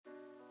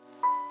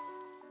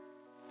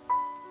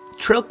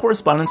Trail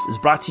Correspondence is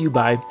brought to you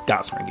by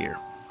Gossamer Gear,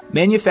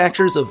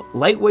 manufacturers of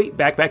lightweight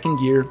backpacking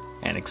gear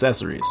and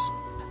accessories.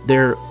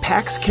 Their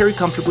packs carry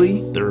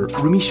comfortably, their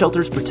roomy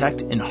shelters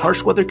protect in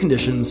harsh weather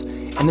conditions,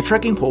 and the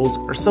trekking poles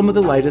are some of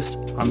the lightest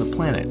on the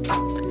planet.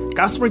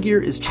 Gossamer Gear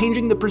is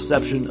changing the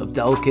perception of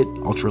delicate,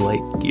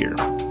 ultralight gear.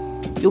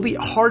 You'll be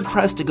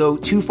hard-pressed to go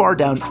too far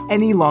down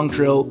any long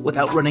trail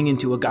without running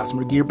into a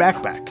Gossamer Gear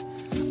backpack,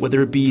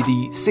 whether it be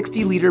the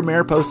 60-liter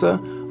Mariposa,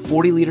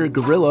 40-liter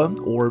Gorilla,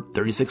 or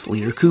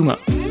 36-liter Kuma.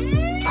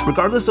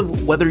 Regardless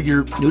of whether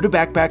you're new to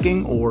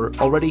backpacking or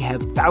already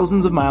have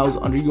thousands of miles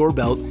under your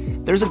belt,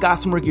 there's a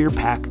Gossamer Gear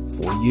pack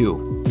for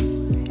you.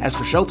 As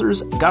for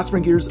shelters,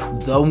 Gossamer Gear's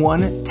The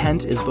One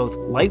tent is both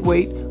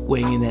lightweight,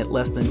 weighing in at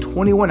less than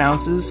 21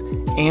 ounces,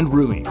 and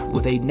roomy,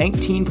 with a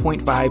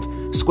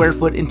 19.5 square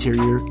foot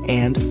interior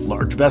and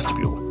large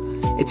vestibule.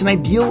 It's an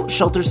ideal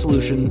shelter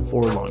solution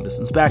for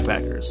long-distance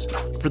backpackers.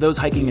 For those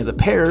hiking as a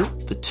pair,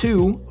 the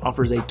Two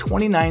offers a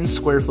 29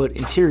 square foot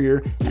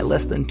interior at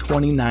less than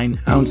 29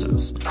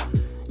 ounces.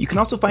 You can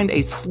also find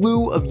a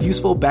slew of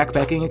useful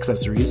backpacking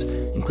accessories,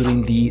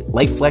 including the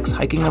Lightflex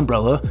hiking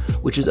umbrella,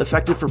 which is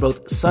effective for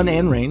both sun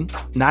and rain,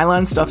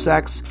 nylon stuff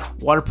sacks,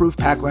 waterproof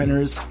pack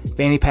liners,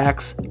 fanny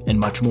packs, and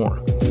much more.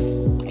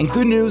 And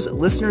good news,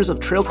 listeners of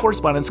Trail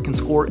Correspondence can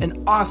score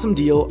an awesome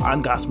deal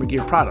on Gossamer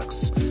Gear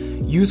products.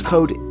 Use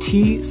code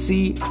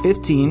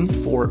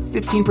TC15 for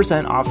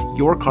 15% off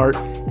your cart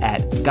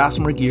at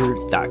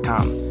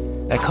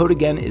gossamergear.com. That code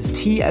again is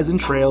T as in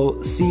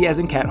trail, C as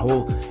in cat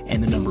hole,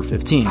 and the number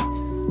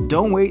 15.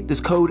 Don't wait,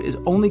 this code is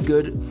only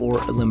good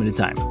for a limited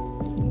time.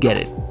 Get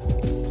it.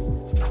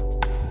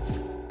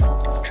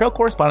 Trail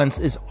Correspondence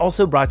is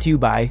also brought to you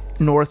by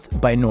North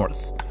by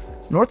North.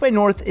 North by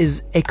North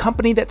is a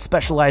company that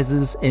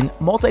specializes in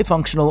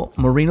multifunctional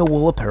merino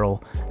wool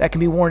apparel that can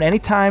be worn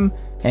anytime,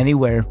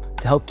 anywhere,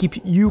 to help keep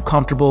you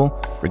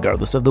comfortable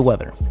regardless of the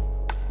weather.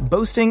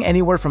 Boasting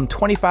anywhere from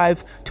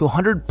 25 to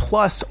 100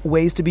 plus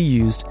ways to be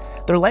used,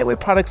 their lightweight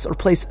products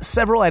replace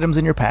several items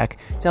in your pack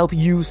to help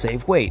you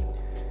save weight.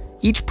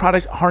 Each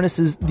product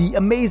harnesses the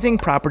amazing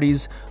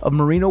properties of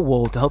merino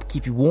wool to help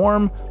keep you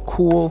warm,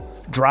 cool,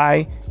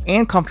 dry,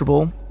 and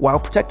comfortable while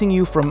protecting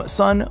you from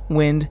sun,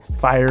 wind,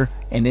 fire,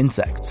 and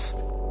insects.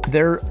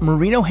 Their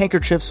merino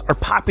handkerchiefs are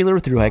popular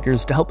with thru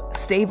hikers to help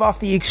stave off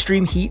the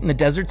extreme heat in the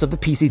deserts of the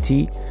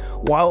PCT,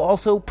 while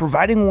also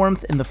providing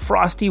warmth in the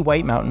frosty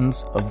white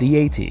mountains of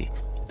the AT.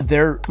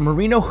 Their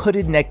merino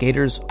hooded neck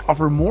gaiters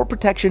offer more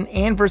protection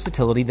and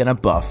versatility than a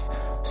buff,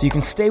 so you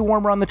can stay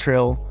warmer on the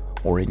trail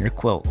or in your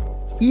quilt.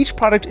 Each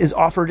product is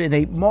offered in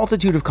a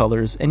multitude of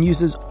colors and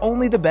uses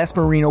only the best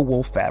merino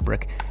wool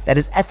fabric that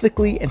is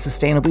ethically and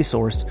sustainably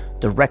sourced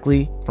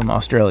directly from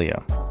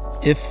Australia.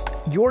 If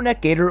your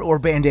neck gaiter or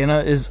bandana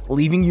is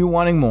leaving you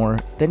wanting more,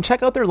 then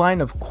check out their line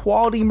of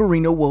quality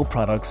merino wool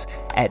products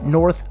at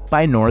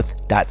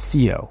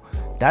northbynorth.co.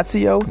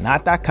 .co,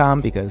 not .com,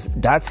 because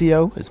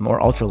 .co is more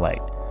ultralight.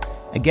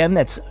 Again,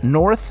 that's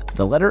north,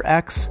 the letter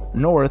X,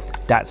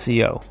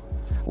 north.co.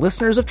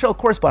 Listeners of Trail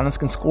Correspondence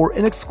can score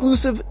an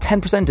exclusive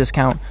 10%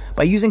 discount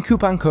by using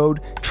coupon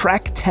code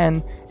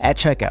TREK10 at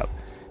checkout.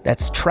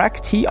 That's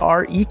TREK,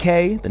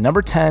 T-R-E-K, the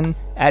number 10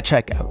 at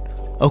checkout.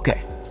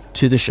 Okay,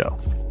 to the show.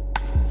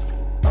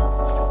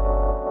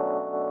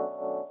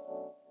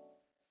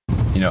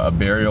 A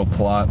burial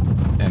plot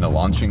and a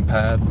launching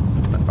pad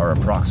are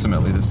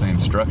approximately the same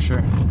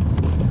structure.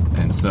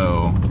 And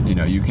so,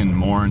 you can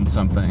mourn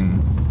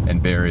something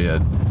and bury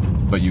it,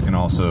 but you can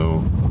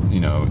also,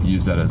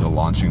 use that as a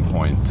launching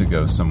point to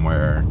go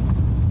somewhere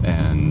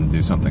and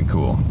do something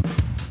cool.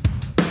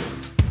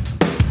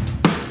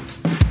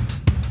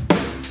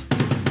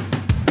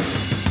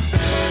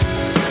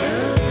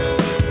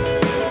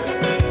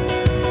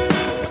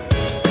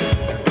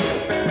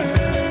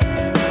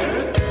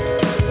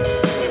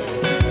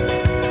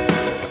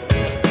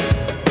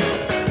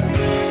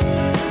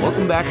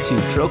 Welcome back to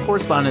Trail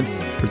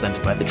Correspondence,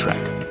 presented by The Trek.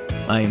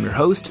 I am your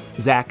host,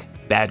 Zach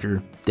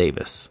Badger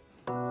Davis.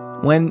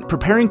 When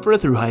preparing for a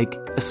thru hike,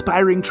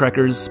 aspiring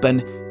trekkers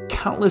spend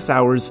countless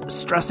hours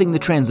stressing the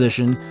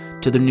transition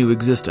to their new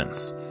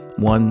existence,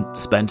 one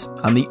spent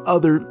on the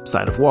other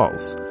side of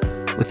walls.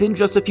 Within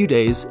just a few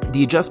days,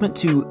 the adjustment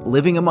to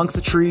living amongst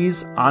the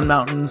trees, on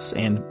mountains,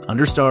 and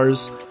under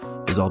stars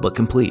is all but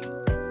complete.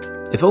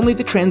 If only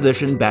the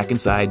transition back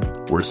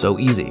inside were so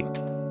easy.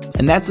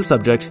 And that's the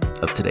subject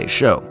of today's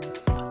show.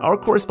 Our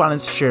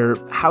correspondents share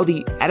how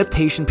the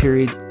adaptation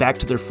period back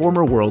to their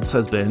former worlds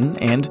has been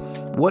and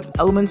what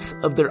elements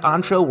of their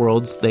on-trail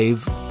worlds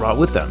they've brought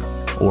with them,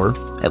 or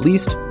at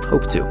least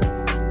hope to.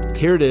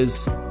 Here it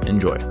is.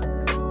 Enjoy.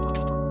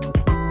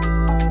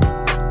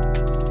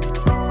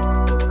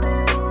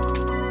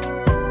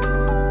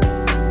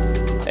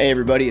 Hey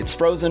everybody, it's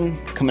Frozen,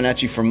 coming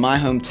at you from my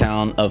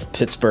hometown of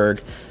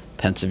Pittsburgh,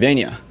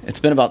 Pennsylvania. It's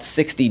been about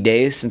 60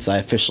 days since I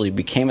officially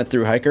became a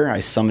thru hiker. I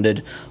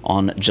summited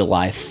on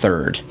July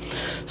 3rd.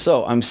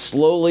 So I'm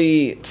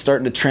slowly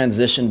starting to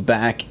transition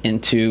back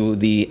into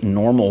the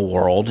normal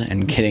world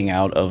and getting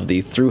out of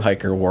the thru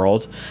hiker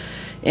world.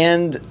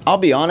 And I'll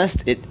be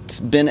honest, it's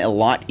been a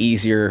lot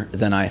easier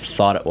than I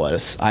thought it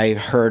was. I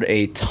heard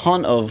a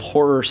ton of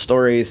horror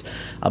stories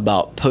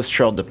about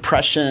post-trail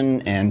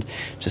depression and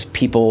just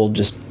people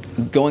just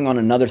going on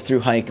another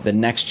thru hike the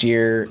next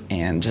year,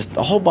 and just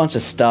a whole bunch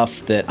of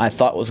stuff that I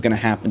thought was going to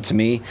happen to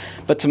me.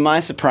 But to my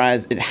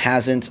surprise, it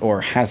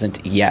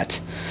hasn't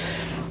yet.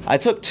 I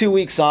took 2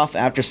 weeks off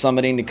after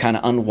summiting to kind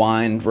of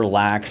unwind,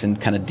 relax,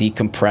 and kind of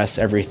decompress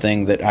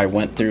everything that I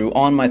went through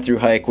on my thru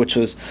hike, which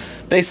was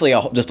basically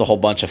just a whole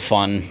bunch of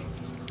fun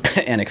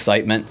and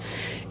excitement.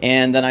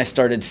 And then I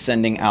started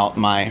sending out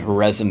my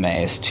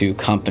resumes to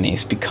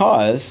companies,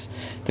 because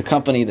the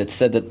company that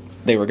said that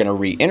they were going to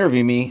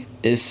re-interview me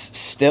is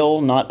still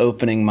not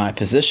opening my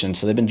position.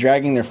 So they've been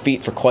dragging their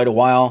feet for quite a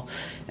while.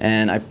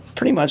 And I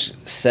pretty much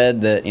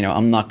said that,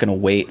 I'm not going to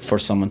wait for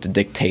someone to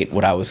dictate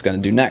what I was going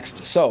to do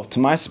next. So to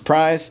my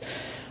surprise,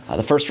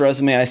 the first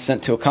resume I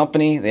sent to a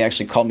company, they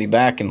actually called me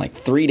back in like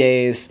 3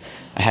 days.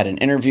 I had an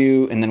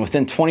interview, and then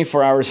within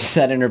 24 hours of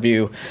that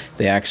interview,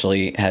 they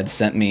actually had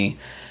sent me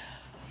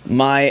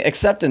my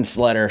acceptance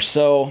letter.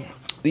 So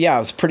yeah, it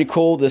was pretty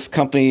cool. This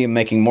company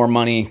making more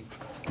money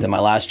than my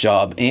last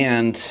job.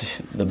 And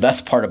the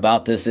best part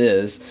about this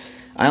is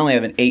I only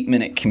have an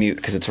 8-minute commute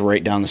because it's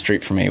right down the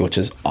street from me, which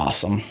is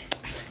awesome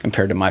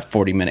compared to my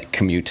 40-minute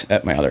commute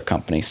at my other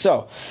company.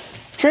 So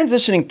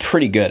transitioning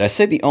pretty good. I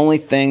say the only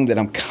thing that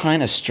I'm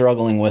kind of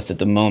struggling with at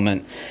the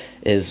moment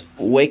is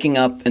waking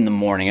up in the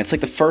morning. It's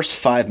like the first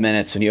 5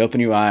 minutes when you open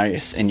your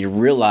eyes and you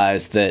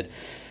realize that,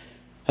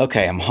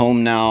 okay, I'm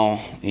home now.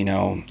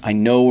 I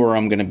know where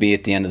I'm going to be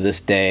at the end of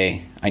this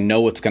day. I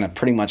know what's going to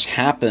pretty much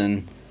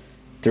happen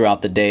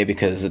throughout the day,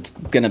 because it's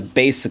going to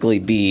basically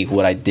be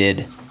what I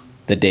did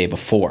the day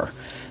before.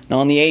 Now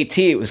on the AT,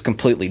 it was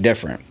completely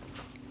different.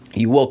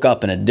 You woke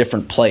up in a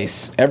different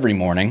place every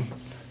morning.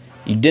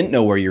 You didn't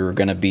know where you were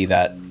going to be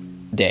that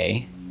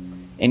day,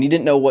 and you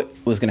didn't know what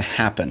was going to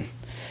happen.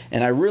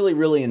 And I really,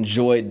 really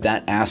enjoyed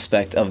that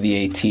aspect of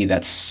the AT,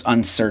 that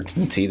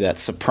uncertainty, that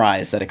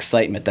surprise, that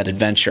excitement, that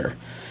adventure.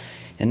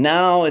 And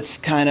now it's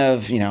kind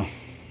of,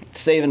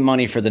 saving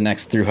money for the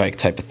next thru hike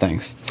type of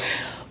things.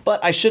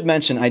 But I should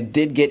mention, I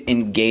did get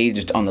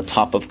engaged on the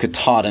top of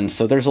Katahdin,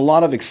 so there's a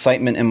lot of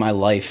excitement in my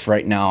life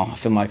right now. I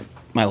feel like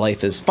my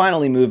life is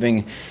finally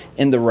moving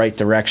in the right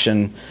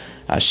direction.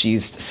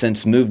 She's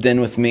since moved in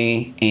with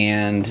me,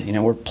 and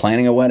we're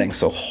planning a wedding,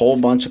 so a whole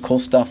bunch of cool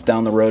stuff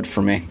down the road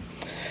for me.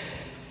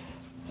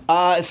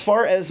 As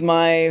far as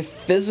my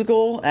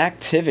physical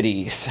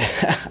activities,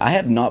 I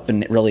have not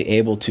been really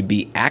able to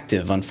be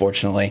active,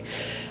 unfortunately.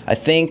 I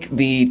think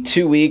the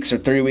 2 weeks or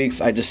 3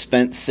 weeks I just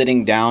spent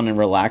sitting down and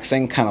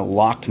relaxing kind of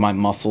locked my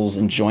muscles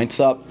and joints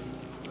up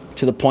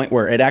to the point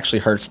where it actually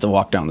hurts to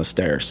walk down the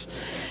stairs.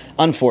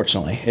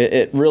 Unfortunately,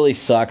 it really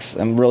sucks.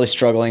 I'm really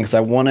struggling because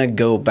I want to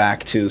go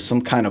back to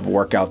some kind of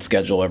workout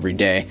schedule every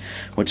day,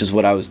 which is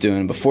what I was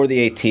doing before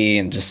the AT,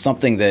 and just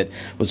something that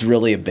was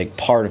really a big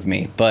part of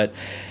me. But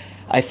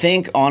I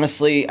think,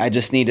 honestly, I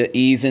just need to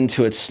ease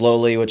into it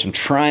slowly, which I'm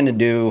trying to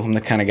do. I'm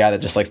the kind of guy that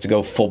just likes to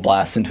go full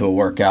blast into a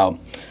workout,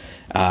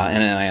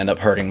 and then I end up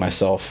hurting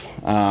myself.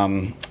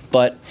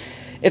 But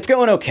it's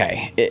going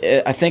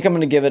okay. I think I'm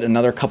going to give it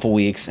another couple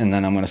weeks, and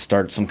then I'm going to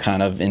start some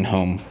kind of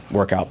in-home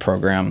workout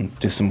program,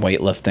 do some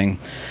weightlifting.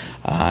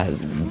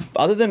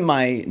 Other than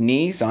my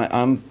knees,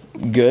 I'm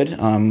good.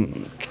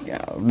 I'm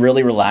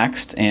really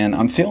relaxed, and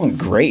I'm feeling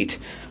great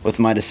with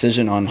my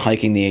decision on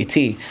hiking the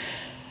AT.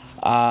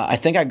 I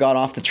think I got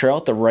off the trail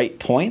at the right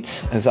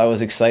point, as I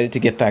was excited to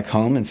get back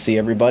home and see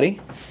everybody.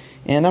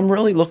 And I'm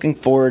really looking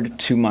forward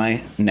to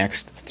my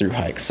next thru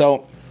hike.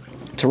 So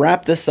to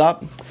wrap this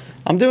up,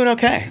 I'm doing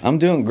okay. I'm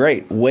doing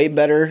great. Way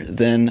better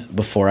than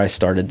before I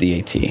started the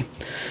AT.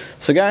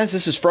 So guys,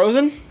 this is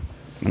Frozen,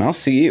 and I'll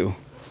see you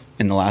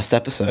in the last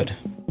episode.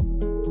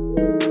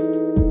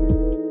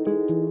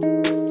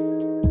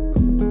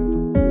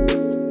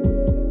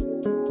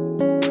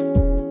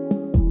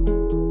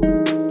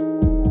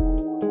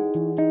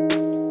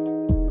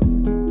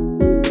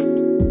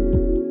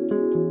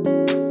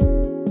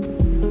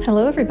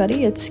 Hello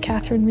everybody, it's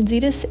Catherine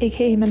Renzitas,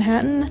 aka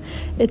Manhattan.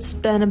 It's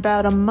been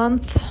about a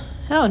month.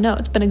 Oh no,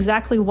 it's been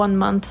exactly 1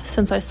 month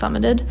since I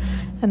summited,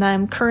 and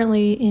I'm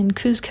currently in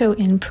Cuzco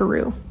in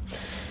Peru.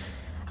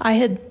 I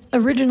had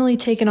originally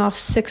taken off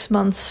 6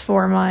 months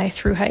for my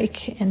thru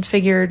hike and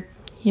figured,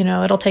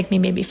 it'll take me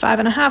maybe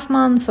 5.5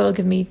 months. That'll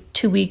give me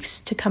 2 weeks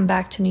to come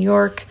back to New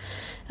York,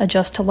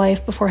 adjust to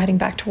life before heading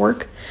back to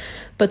work.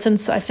 But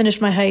since I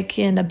finished my hike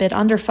in a bit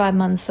under 5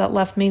 months, that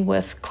left me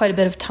with quite a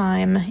bit of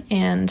time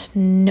and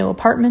no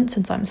apartment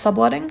since I'm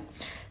subletting.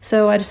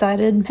 So I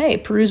decided, hey,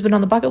 Peru's been on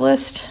the bucket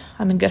list.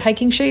 I'm in good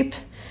hiking shape.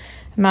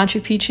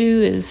 Machu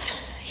Picchu is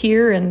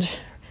here and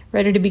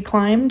ready to be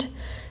climbed.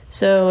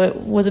 So it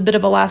was a bit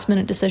of a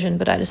last-minute decision,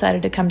 but I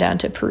decided to come down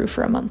to Peru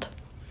for a month.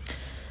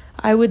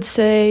 I would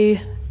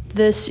say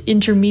this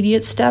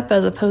intermediate step,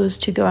 as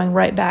opposed to going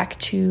right back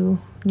to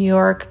New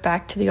York,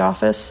 back to the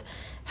office,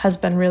 has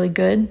been really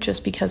good,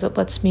 just because it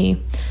lets me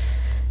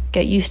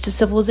get used to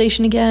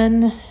civilization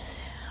again,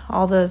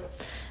 all the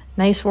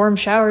nice warm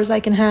showers I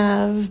can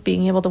have,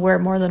 being able to wear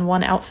more than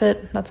one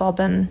outfit. That's all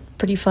been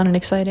pretty fun and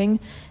exciting.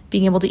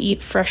 Being able to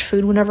eat fresh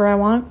food whenever I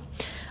want.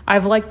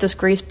 I've liked this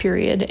grace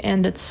period,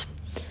 and it's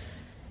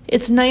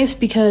nice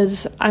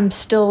because I'm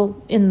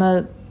still in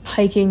the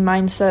hiking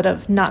mindset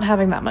of not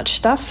having that much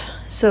stuff,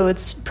 so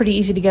it's pretty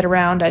easy to get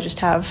around. I just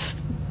have,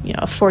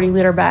 a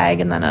 40-liter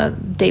bag and then a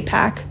day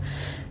pack,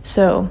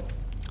 so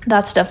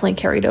that's definitely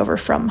carried over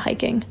from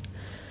hiking.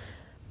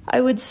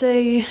 I would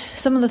say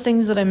some of the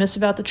things that I miss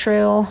about the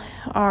trail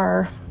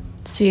are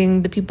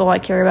seeing the people I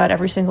care about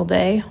every single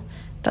day.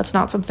 That's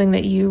not something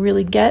that you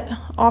really get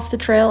off the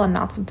trail, and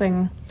not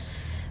something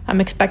I'm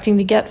expecting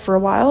to get for a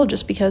while,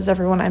 just because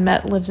everyone I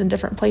met lives in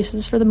different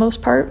places for the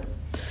most part.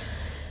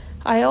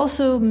 I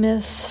also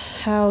miss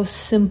how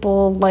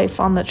simple life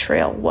on the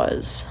trail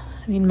was.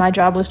 I mean, my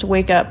job was to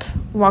wake up,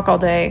 walk all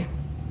day,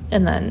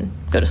 and then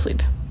go to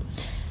sleep.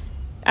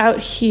 Out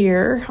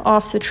here,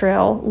 off the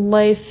trail,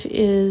 life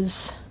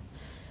is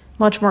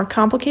much more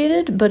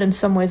complicated, but in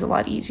some ways a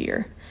lot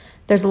easier.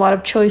 There's a lot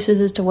of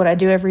choices as to what I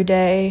do every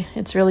day.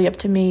 It's really up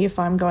to me if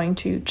I'm going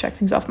to check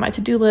things off my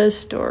to-do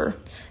list or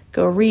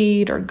go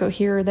read or go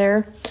here or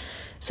there.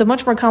 So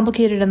much more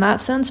complicated in that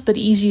sense, but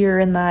easier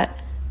in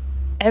that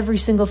every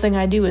single thing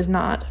I do is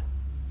not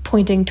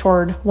pointing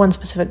toward one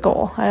specific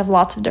goal. I have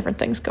lots of different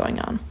things going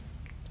on.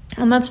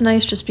 And that's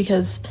nice just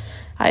because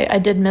I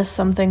did miss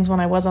some things when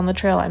I was on the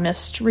trail. I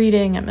missed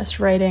reading, I missed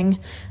writing.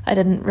 I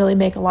didn't really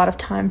make a lot of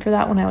time for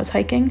that when I was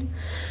hiking.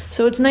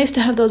 So it's nice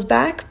to have those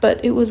back,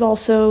 but it was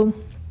also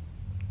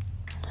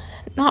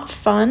not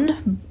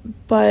fun,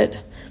 but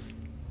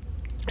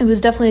it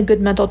was definitely a good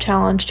mental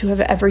challenge to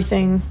have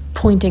everything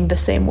pointing the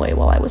same way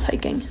while I was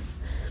hiking.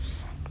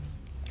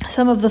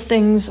 Some of the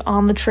things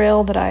on the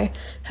trail that I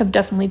have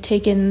definitely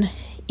taken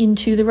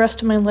into the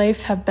rest of my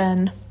life have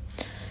been,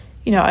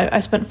 I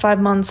spent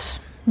 5 months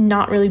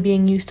not really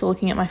being used to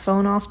looking at my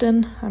phone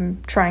often.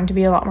 I'm trying to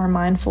be a lot more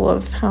mindful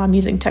of how I'm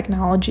using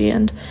technology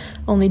and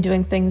only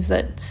doing things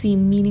that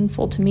seem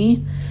meaningful to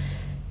me.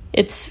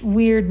 It's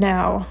weird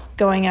now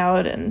going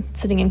out and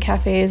sitting in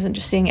cafes and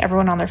just seeing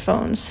everyone on their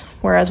phones,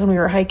 whereas when we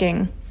were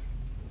hiking,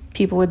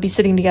 people would be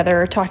sitting together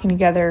or talking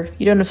together.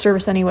 You don't have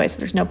service anyway, so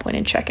there's no point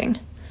in checking.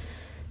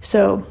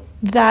 So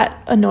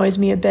that annoys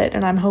me a bit,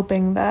 and I'm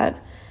hoping that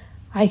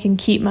I can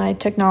keep my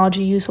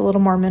technology use a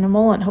little more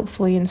minimal and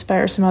hopefully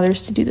inspire some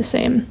others to do the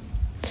same.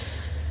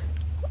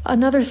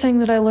 Another thing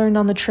that I learned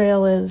on the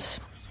trail is,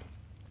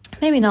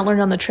 maybe not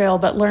learned on the trail,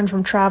 but learned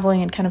from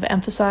traveling and kind of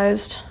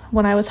emphasized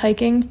when I was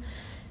hiking.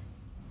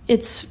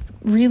 It's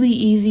really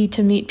easy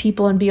to meet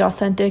people and be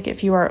authentic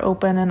if you are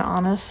open and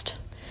honest,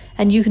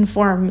 and you can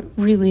form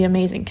really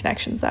amazing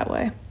connections that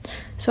way.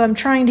 So I'm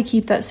trying to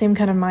keep that same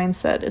kind of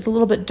mindset. It's a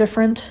little bit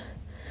different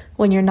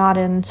when you're not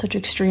in such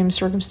extreme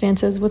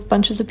circumstances with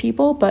bunches of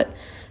people, but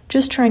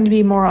just trying to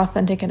be more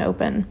authentic and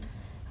open.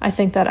 I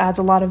think that adds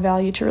a lot of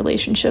value to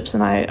relationships,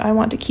 and I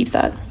want to keep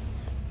that.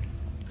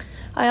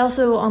 I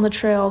also, on the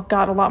trail,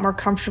 got a lot more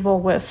comfortable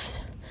with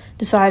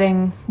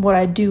deciding what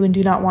I do and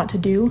do not want to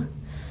do.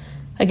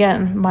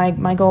 Again,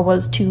 my goal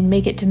was to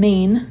make it to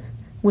Maine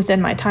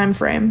within my time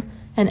frame,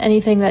 and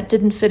anything that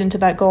didn't fit into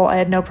that goal, I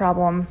had no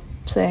problem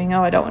saying,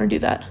 I don't want to do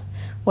that.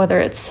 Whether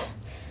it's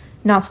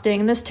not staying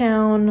in this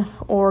town,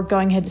 or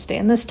going ahead to stay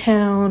in this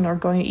town, or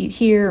going to eat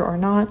here or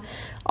not.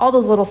 All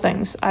those little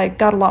things. I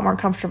got a lot more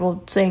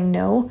comfortable saying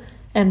no,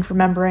 and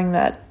remembering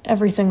that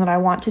everything that I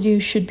want to do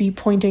should be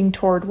pointing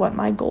toward what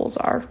my goals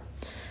are.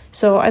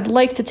 So I'd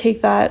like to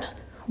take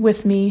that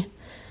with me,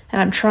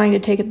 and I'm trying to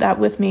take that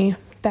with me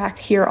back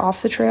here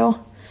off the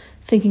trail,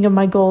 thinking of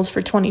my goals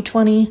for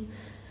 2020.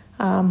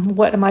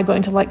 What am I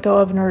going to let go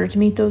of in order to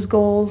meet those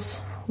goals?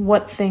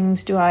 What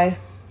things do I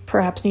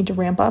perhaps need to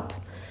ramp up?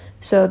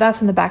 So that's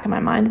in the back of my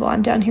mind while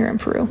I'm down here in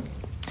Peru.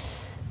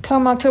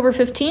 Come October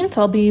 15th,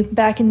 I'll be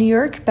back in New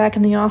York, back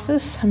in the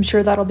office. I'm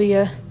sure that'll be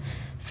a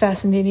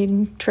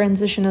fascinating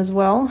transition as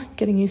well,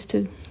 getting used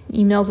to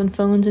emails and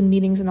phones and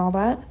meetings and all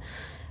that.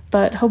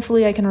 But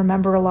hopefully I can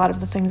remember a lot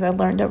of the things I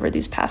learned over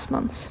these past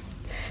months.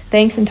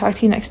 Thanks, and talk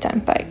to you next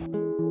time. Bye.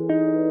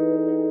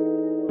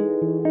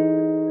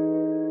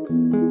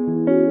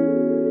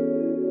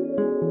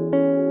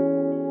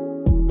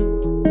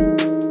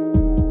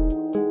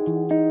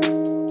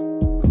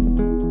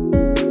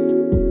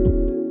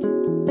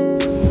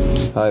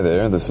 Hi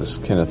there, this is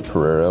Kenneth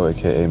Pereiro,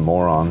 aka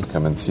Moron,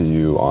 coming to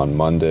you on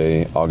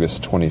Monday,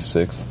 August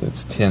 26th.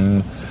 It's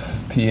 10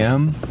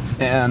 p.m.,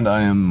 and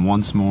I am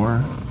once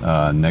more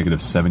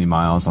negative 70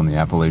 miles on the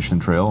Appalachian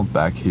Trail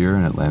back here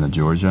in Atlanta,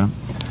 Georgia.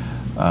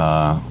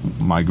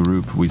 My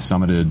group, we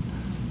summited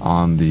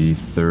on the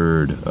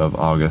 3rd of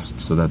August,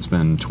 so that's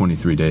been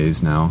 23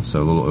 days now,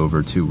 so a little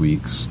over 2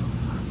 weeks.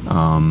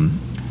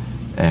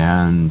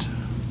 And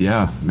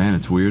yeah, man,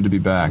 it's weird to be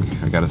back.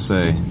 I gotta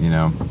say,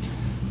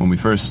 when we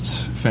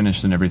first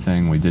finished and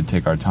everything, we did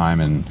take our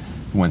time and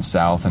went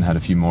south and had a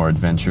few more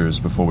adventures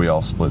before we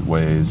all split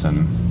ways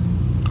and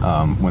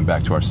went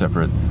back to our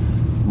separate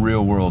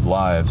real-world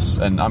lives.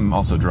 And I'm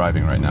also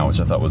driving right now, which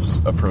I thought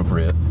was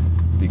appropriate.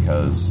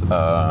 because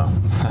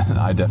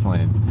I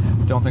definitely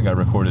don't think I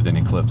recorded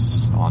any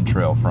clips on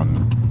trail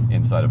from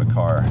inside of a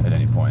car at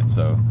any point.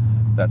 So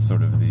that's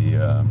sort of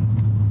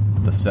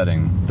the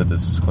setting that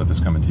this clip is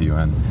coming to you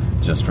in,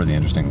 just for the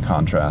interesting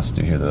contrast.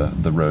 You hear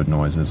the road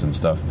noises and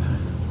stuff.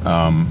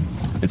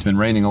 It's been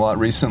raining a lot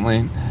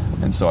recently,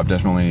 and so I've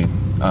definitely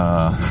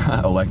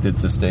elected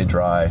to stay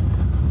dry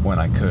when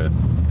I could,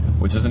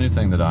 which is a new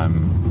thing that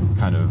I'm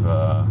kind of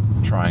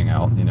trying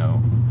out.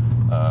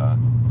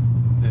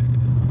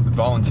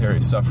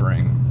 Voluntary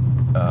suffering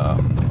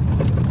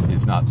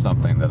is not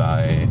something that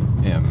I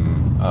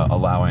am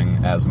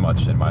allowing as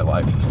much in my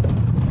life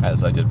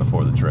as I did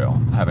before the trail,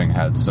 having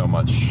had so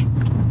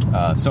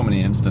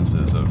many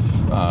instances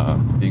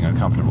of being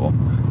uncomfortable.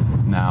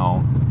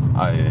 Now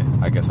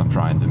I guess I'm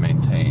trying to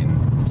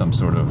maintain some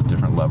sort of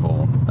different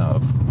level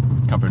of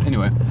comfort.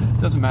 Anyway, it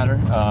doesn't matter.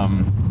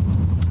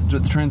 The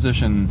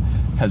transition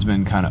has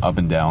been kind of up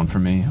and down for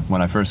me.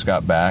 When I first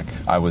got back,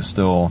 I was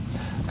still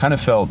kind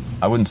of felt,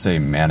 I wouldn't say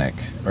manic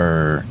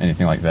or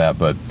anything like that,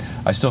 but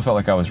I still felt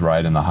like I was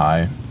riding the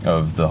high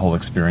of the whole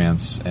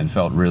experience and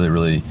felt really,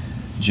 really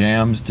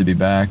jammed to be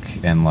back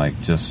and like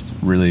just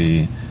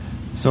really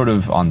sort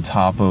of on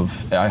top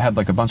of, I had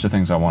like a bunch of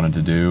things I wanted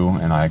to do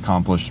and I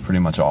accomplished pretty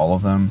much all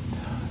of them.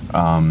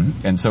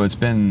 And so it's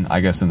been, I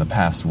guess, in the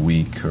past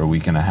week or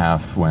week and a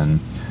half when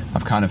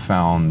I've kind of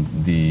found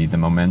the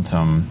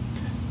momentum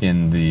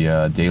in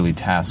the daily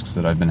tasks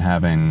that I've been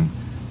having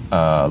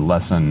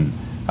lessen.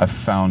 I've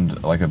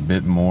found like a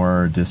bit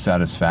more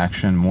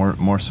dissatisfaction,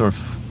 more so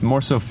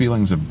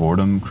feelings of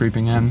boredom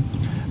creeping in,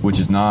 which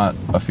is not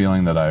a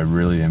feeling that I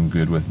really am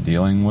good with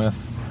dealing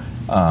with.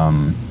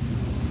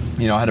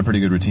 I had a pretty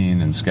good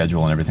routine and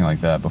schedule and everything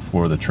like that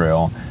before the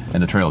trail,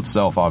 and the trail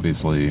itself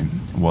obviously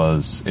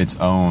was its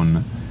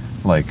own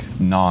like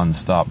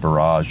non-stop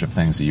barrage of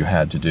things that you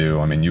had to do.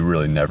 I mean, you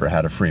really never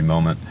had a free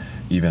moment.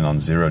 Even on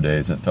 0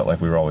 days, it felt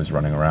like we were always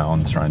running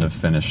around trying to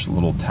finish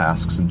little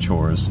tasks and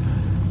chores.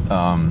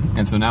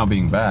 And so now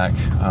being back,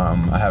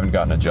 I haven't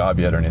gotten a job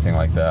yet or anything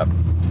like that,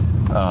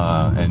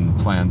 and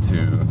plan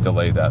to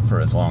delay that for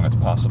as long as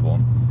possible.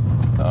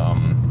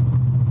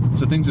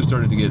 So things have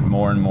started to get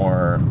more and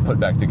more put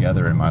back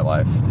together in my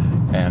life,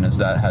 and as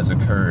that has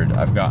occurred,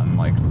 I've gotten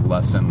like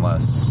less and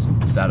less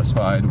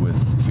satisfied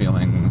with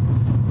feeling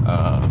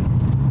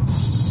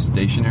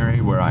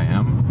stationary where I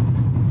am.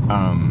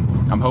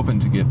 I'm hoping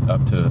to get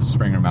up to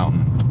Springer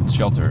Mountain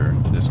Shelter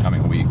this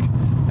coming week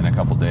in a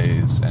couple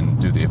days and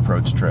do the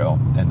approach trail,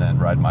 and then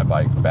ride my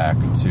bike back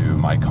to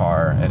my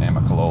car at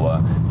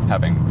Amicalola,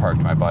 having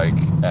parked my bike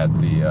at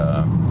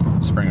the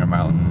Springer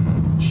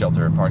Mountain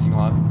Shelter parking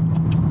lot.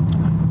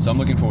 So I'm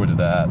looking forward to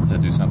that, to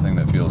do something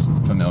that feels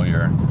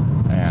familiar.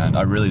 And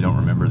I really don't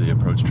remember the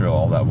approach trail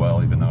all that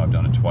well, even though I've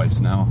done it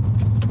twice now.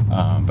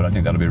 But I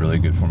think that'll be really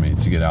good for me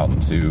to get out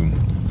and to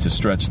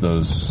stretch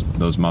those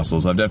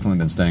muscles. I've definitely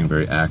been staying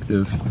very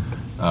active,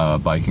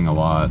 biking a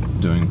lot,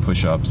 doing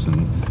push-ups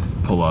and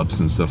pull-ups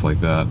and stuff like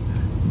that.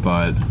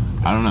 But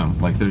I don't know,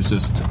 like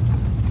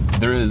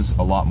there is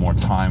a lot more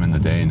time in the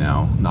day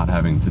now, not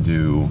having to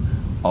do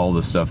all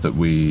the stuff that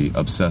we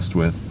obsessed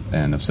with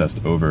and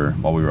obsessed over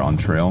while we were on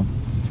trail.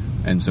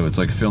 And so it's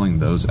like filling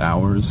those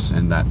hours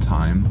and that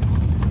time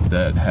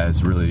that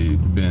has really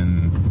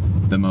been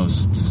the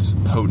most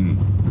potent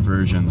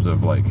versions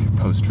of like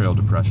post-trail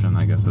depression,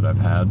 I guess, that I've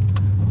had.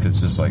 Because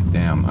it's just like,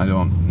 damn, I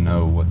don't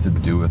know what to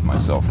do with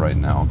myself right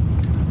now.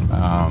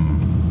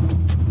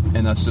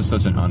 And that's just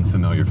such an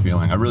unfamiliar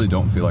feeling. I really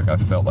don't feel like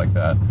I've felt like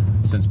that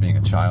since being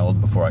a child,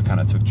 before I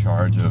kind of took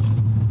charge of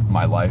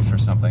my life or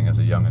something as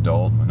a young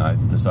adult, when I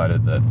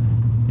decided that,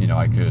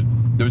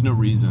 there was no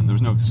reason, there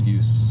was no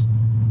excuse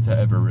to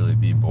ever really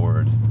be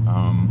bored.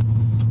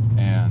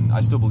 And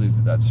I still believe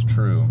that that's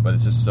true, but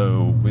it's just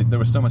there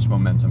was so much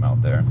momentum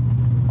out there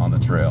on the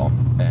trail,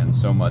 and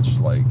so much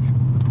like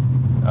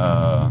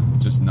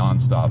just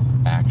nonstop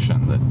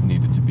action that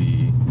needed to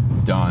be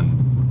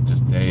done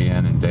just day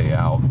in and day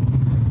out.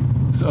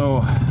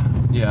 So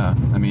yeah,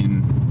 I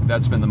mean,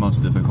 that's been the most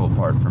difficult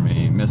part for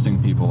me.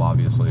 Missing people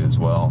obviously as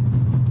well.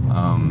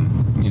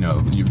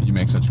 You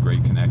make such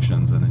great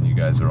connections, and then you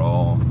guys are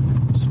all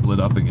split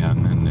up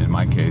again. And in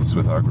my case,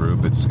 with our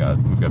group, we've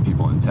got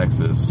people in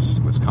Texas,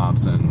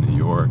 Wisconsin, New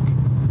York,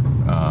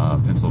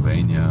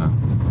 Pennsylvania,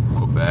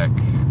 Quebec,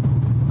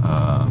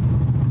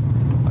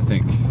 I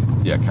think,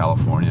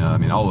 California. I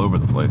mean, all over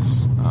the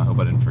place. I hope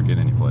I didn't forget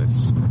any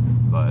place,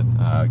 but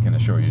I can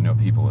assure you, no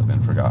people have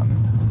been forgotten.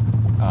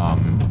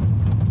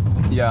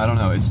 I don't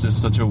know. It's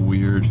just such a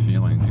weird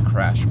feeling to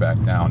crash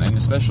back down, and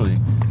especially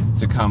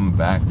to come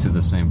back to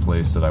the same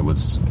place that I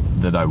was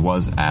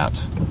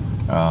at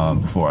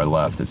before I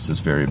left. It's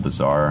just very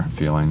bizarre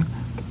feeling,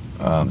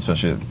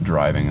 especially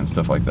driving and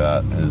stuff like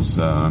that.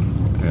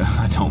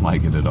 I don't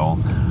like it at all.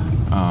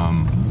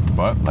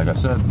 But like I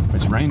said,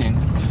 it's raining,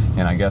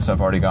 and I guess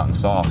I've already gotten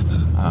soft.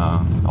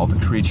 All the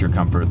creature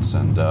comforts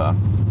and the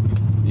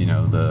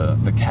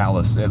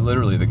callus.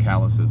 Literally, the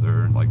calluses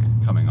are like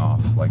coming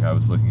off. Like, I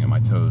was looking at my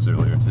toes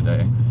earlier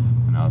today,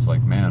 and I was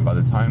like, man, by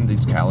the time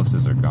these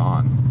calluses are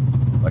gone,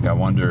 Like, I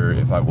wonder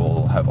if I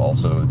will have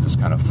also just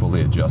kind of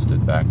fully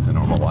adjusted back to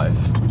normal life.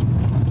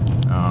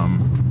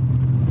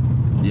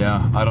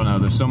 Yeah, I don't know.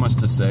 There's so much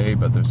to say,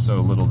 but there's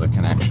so little that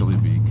can actually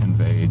be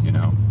conveyed, you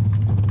know.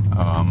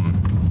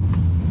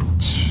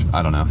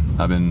 I don't know.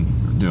 I've been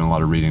doing a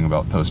lot of reading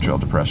about post-trail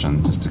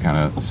depression just to kind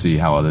of see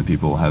how other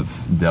people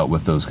have dealt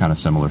with those kind of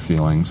similar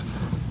feelings.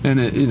 And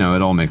it, you know,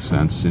 it all makes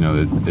sense. You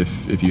know,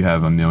 if you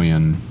have 1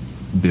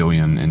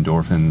 billion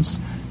endorphins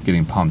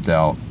getting pumped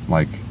out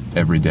like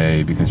every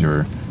day because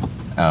you're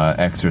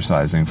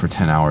exercising for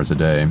 10 hours a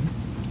day,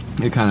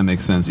 it kind of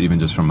makes sense even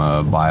just from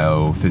a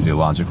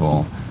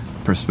biophysiological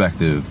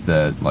perspective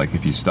that, like,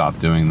 if you stop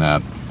doing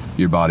that,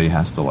 your body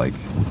has to, like,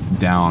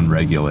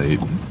 down-regulate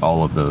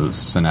all of those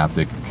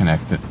synaptic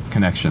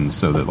connections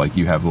so that, like,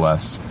 you have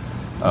less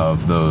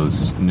of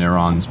those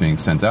neurons being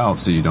sent out,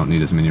 so you don't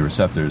need as many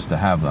receptors to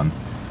have them.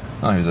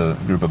 Oh, here's a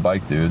group of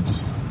bike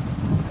dudes.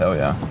 Hell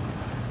yeah.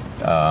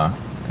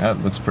 Yeah, it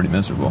looks pretty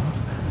miserable.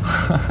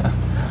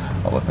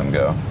 I'll let them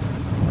go.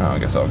 Oh, I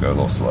guess I'll go a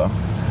little slow.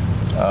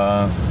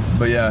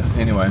 But yeah,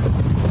 anyway.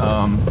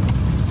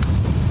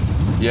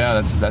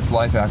 Yeah, that's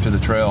life after the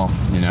trail,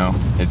 you know.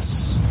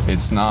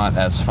 It's not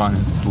as fun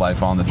as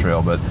life on the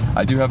trail, but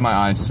I do have my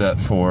eyes set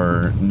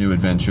for new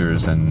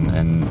adventures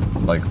and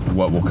like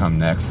what will come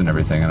next and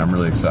everything, and I'm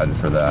really excited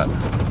for that.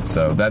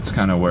 So that's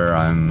kind of where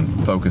I'm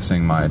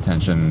focusing my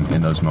attention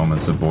in those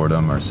moments of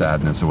boredom or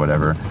sadness or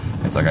whatever.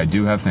 It's like I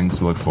do have things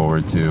to look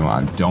forward to.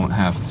 I don't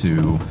have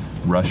to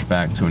rush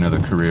back to another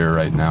career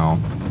right now.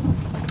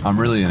 I'm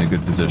really in a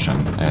good position,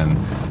 and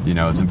you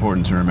know, it's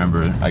important to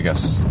remember, I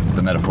guess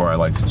the metaphor I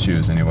like to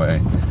choose anyway,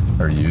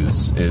 or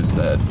use, is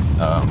that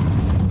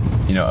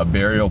you know, a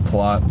burial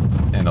plot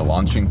and a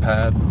launching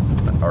pad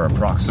are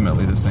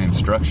approximately the same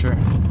structure,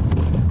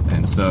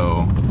 and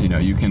so, you know,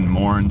 you can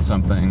mourn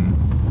something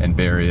and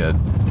bury it,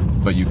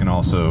 but you can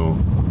also,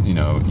 you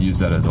know, use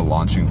that as a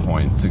launching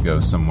point to go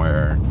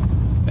somewhere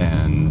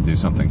and do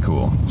something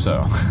cool.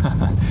 So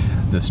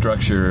the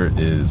structure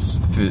is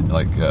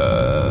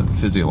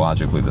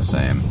physiologically the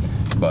same,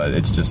 but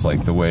it's just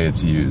like the way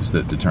it's used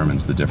that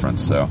determines the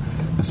difference. So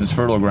this is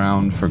fertile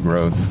ground for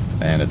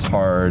growth, and it's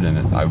hard,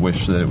 and I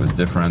wish that it was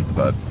different,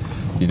 but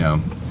you know,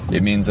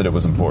 it means that it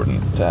was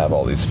important to have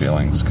all these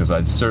feelings, because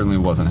I certainly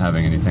wasn't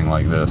having anything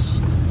like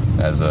this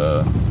as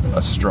a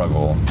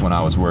struggle when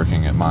I was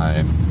working at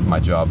my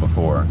job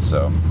before.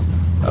 So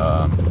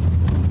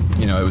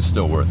you know, it was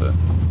still worth it.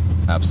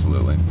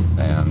 Absolutely.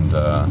 And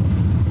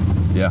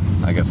yeah,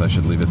 I guess I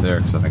should leave it there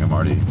because I think I'm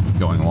already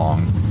going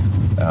long.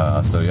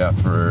 So yeah,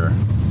 for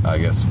I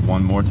guess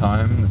one more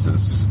time, this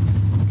is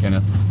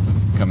Kenneth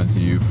coming to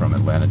you from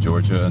Atlanta,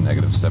 Georgia,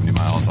 negative 70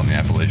 miles on the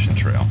Appalachian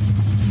Trail.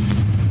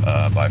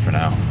 Bye for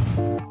now.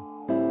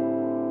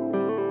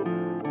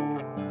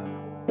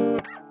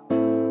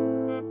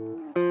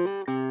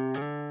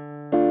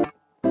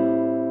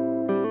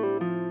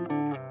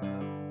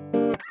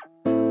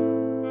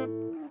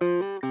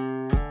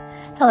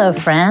 Hello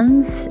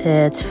friends,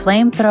 it's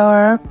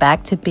Flamethrower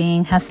back to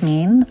being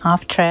Hasmin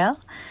off trail.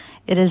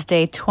 It is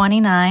day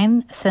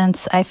 29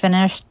 since I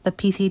finished the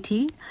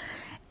PCT,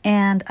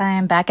 and I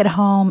am back at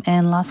home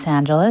in Los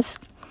Angeles.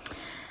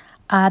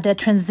 The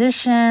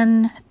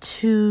transition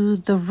to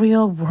the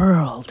real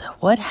world,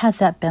 what has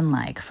that been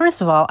like?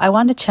 First of all, I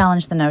want to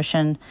challenge the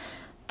notion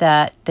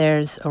that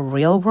there's a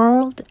real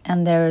world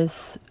and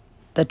there's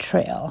the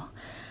trail.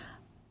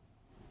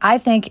 I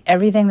think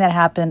everything that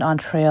happened on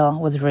trail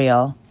was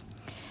real.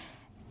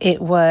 It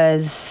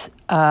was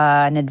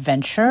an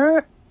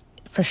adventure,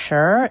 for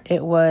sure.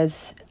 It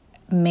was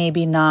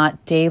maybe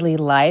not daily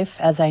life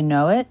as I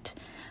know it,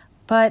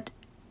 but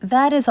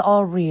that is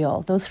all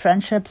real. Those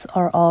friendships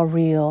are all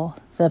real.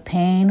 The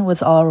pain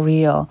was all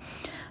real.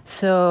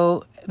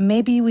 So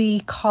maybe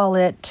we call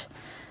it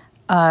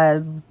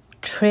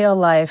trail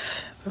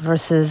life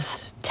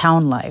versus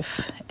town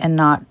life and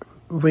not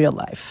real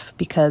life,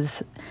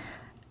 because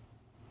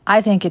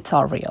I think it's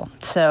all real.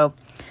 So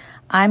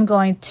I'm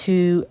going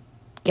to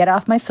get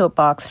off my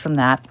soapbox from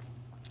that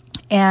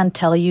and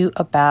tell you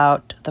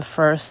about the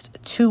first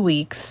 2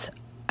 weeks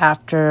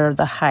after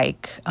the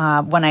hike.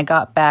 When I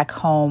got back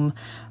home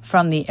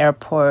from the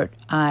airport,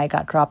 I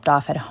got dropped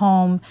off at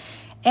home,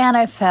 and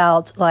I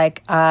felt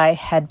like I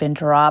had been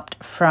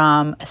dropped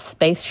from a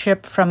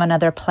spaceship from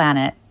another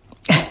planet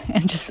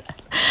and just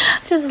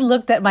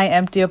looked at my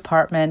empty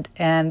apartment,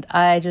 and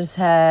I just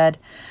had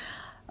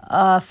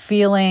a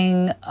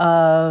feeling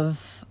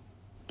of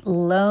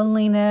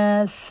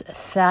loneliness,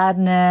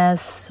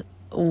 sadness,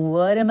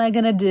 what am I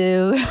going to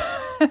do?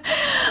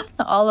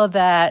 All of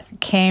that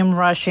came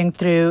rushing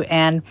through.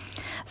 And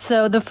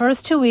so the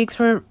first 2 weeks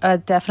were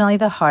definitely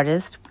the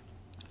hardest,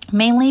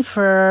 mainly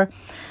for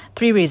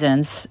 3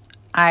 reasons.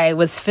 I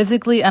was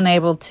physically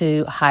unable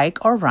to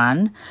hike or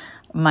run.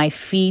 My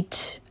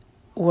feet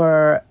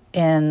were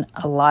in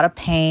a lot of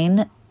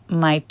pain.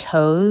 My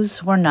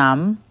toes were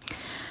numb.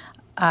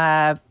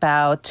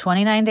 About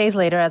 29 days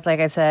later, as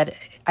like I said,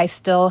 I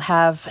still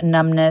have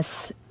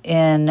numbness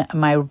in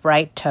my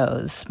right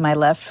toes. My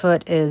left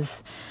foot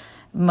is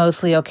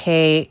mostly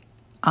okay.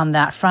 on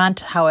that front.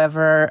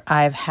 However,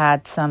 I've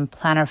had some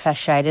plantar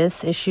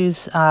fasciitis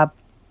issues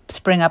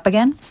spring up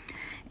again.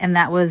 And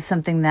that was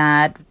something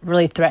that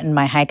really threatened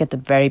my hike at the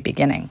very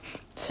beginning.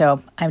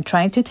 So I'm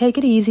trying to take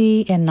it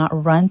easy and not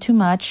run too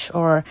much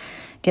or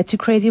get too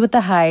crazy with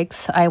the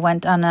hikes. I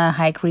went on a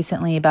hike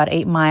recently, about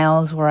 8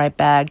 miles, where I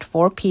bagged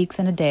 4 peaks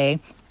in a day.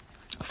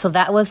 So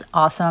that was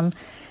awesome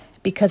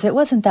because it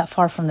wasn't that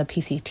far from the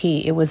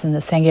PCT. It was in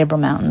the San Gabriel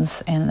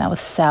Mountains, and that was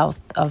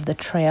south of the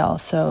trail.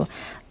 So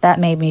that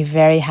made me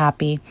very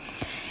happy.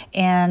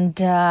 And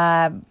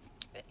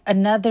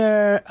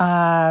another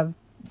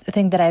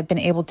thing that I've been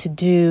able to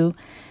do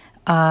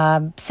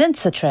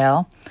since the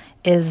trail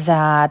is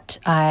that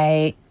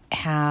I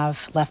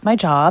have left my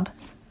job.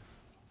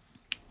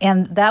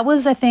 And that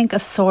was, I think, a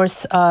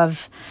source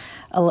of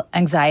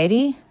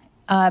anxiety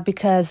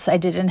because I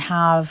didn't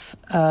have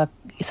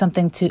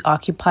something to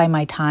occupy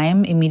my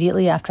time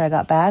immediately after I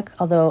got back,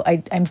 although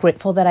I'm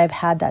grateful that I've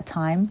had that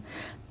time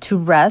to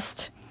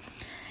rest.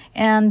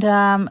 And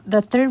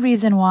the third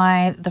reason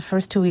why the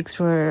first 2 weeks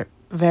were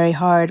very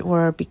hard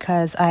were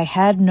because I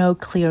had no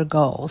clear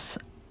goals,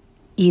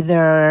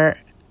 either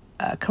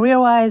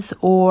career-wise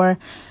or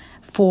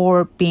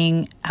for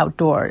being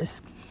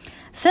outdoors.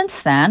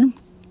 Since then,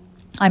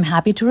 I'm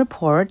happy to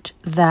report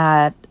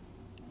that,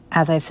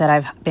 as I said,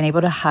 I've been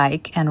able to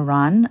hike and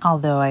run,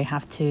 although I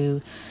have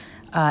to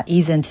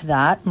ease into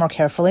that more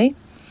carefully.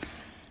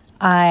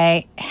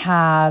 I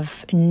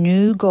have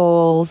new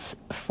goals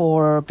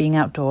for being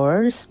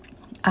outdoors.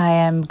 I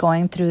am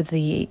going through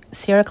the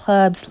Sierra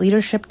Club's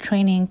leadership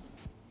training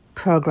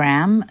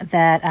program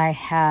that I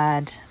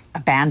had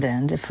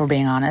abandoned, if we're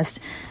being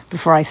honest,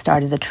 before I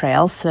started the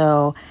trail.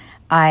 So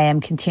I am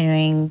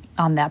continuing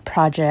on that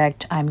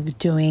project. I'm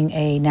doing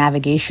a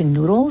navigation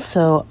noodle,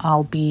 so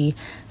I'll be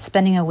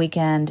spending a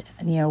weekend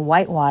near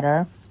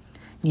Whitewater,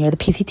 near the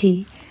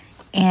PCT,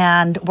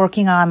 and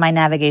working on my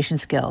navigation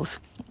skills.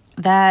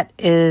 That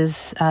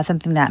is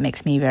something that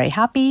makes me very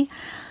happy.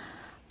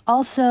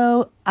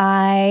 Also,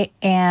 I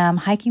am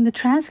hiking the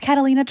Trans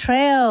Catalina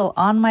Trail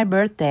on my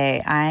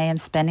birthday. I am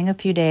spending a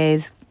few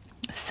days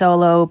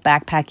solo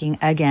backpacking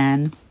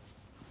again.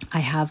 I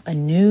have a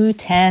new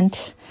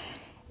tent,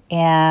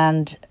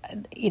 and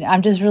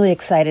I'm just really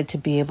excited to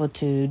be able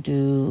to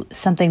do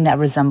something that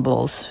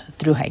resembles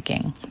through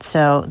hiking.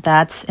 So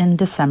that's in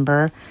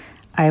December.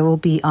 I will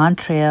be on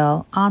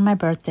trail on my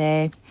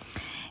birthday.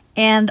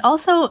 And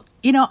also,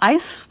 I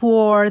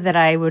swore that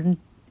I wouldn't,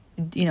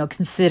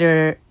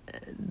 consider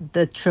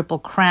the Triple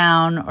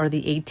Crown or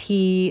the AT.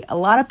 A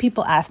lot of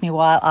people asked me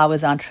while I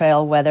was on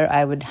trail whether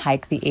I would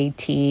hike the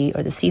AT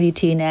or the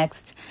CDT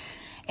next.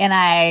 And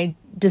I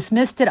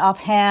dismissed it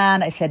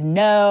offhand. I said,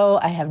 no,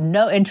 I have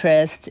no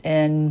interest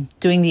in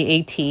doing the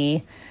AT,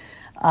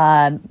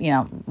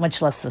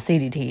 much less the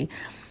CDT.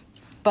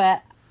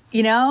 But,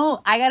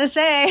 I gotta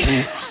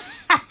say,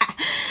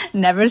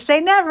 never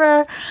say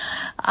never.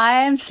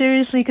 I am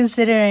seriously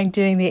considering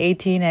doing the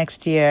AT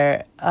next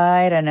year.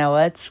 I don't know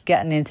what's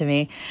getting into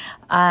me.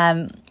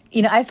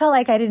 I felt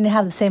like I didn't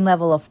have the same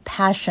level of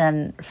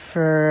passion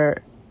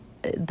for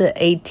the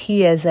AT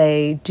as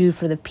I do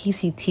for the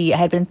PCT. I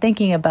had been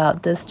thinking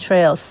about this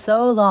trail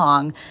so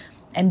long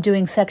and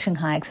doing section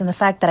hikes, and the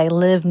fact that I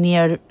live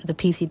near the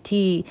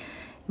PCT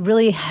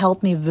really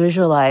helped me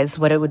visualize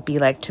what it would be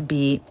like to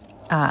be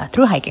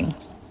through hiking.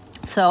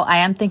 So I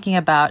am thinking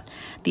about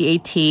the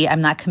AT.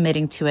 I'm not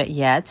committing to it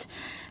yet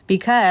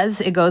because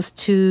it goes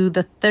to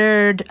the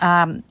third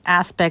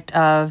aspect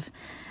of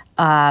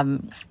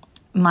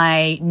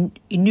my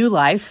new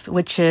life,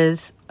 which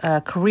is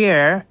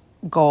career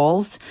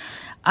goals.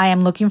 I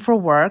am looking for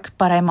work,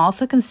 but I'm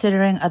also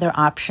considering other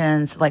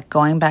options like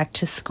going back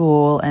to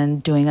school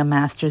and doing a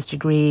master's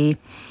degree,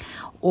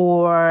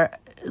 or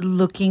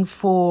looking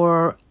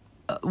for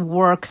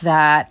work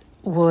that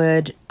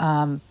would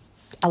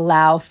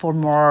allow for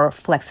more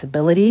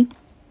flexibility.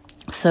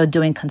 So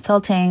doing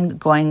consulting,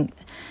 going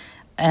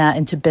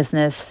into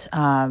business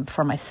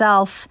for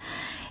myself.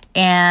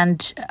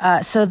 And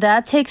so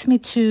that takes me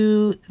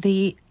to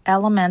the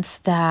elements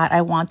that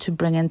I want to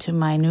bring into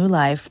my new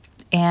life.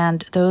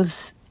 And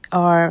those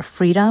are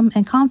freedom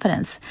and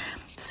confidence.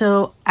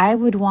 So I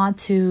would want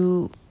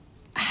to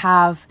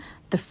have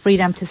the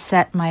freedom to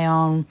set my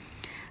own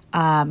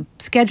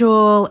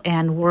schedule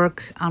and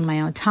work on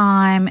my own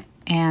time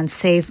and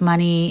save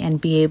money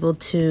and be able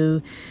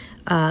to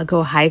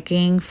go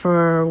hiking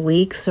for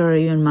weeks or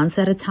even months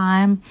at a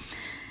time.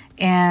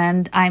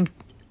 And I'm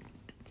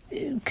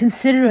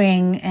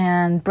considering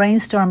and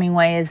brainstorming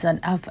ways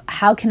of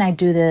how can I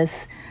do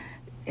this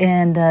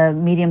in the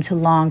medium to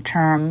long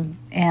term.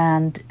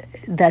 And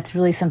that's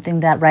really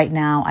something that right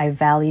now I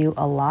value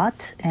a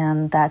lot.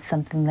 And that's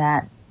something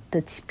that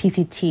the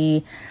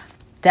PCT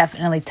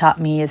definitely taught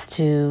me, is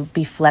to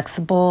be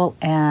flexible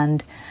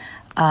and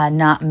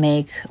not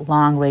make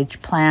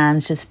long-range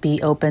plans, just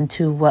be open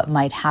to what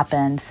might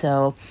happen.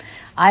 So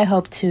I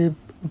hope to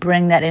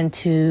bring that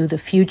into the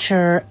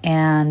future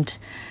and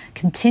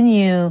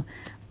continue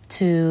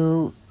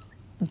to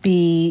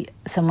be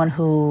someone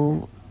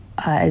who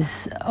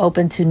is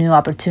open to new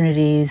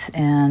opportunities.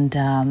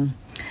 And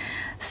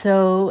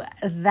so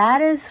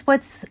that is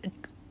what's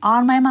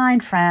on my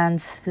mind,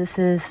 friends. This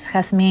is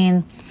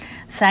Jasmine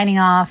signing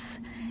off,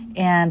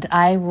 and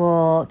I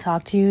will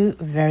talk to you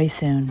very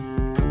soon.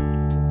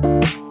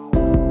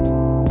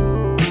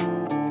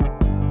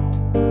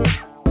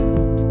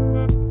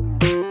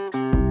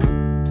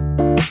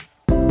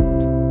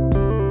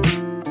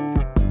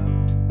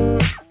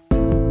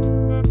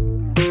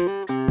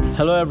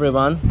 Hello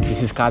everyone,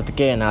 this is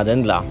Karthikeyan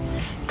Adendla,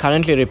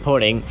 currently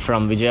reporting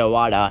from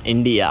Vijayawada,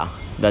 India.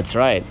 That's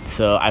right.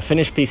 So I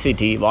finished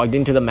PCT, walked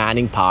into the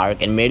Manning Park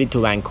and made it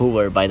to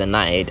Vancouver by the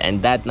night.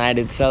 And that night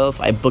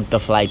itself, I booked the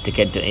flight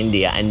ticket to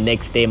India. And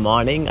next day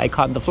morning, I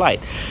caught the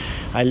flight.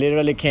 I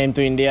literally came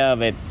to India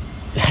with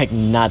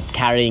not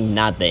carrying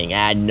nothing.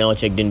 I had no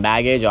checked-in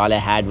baggage. All I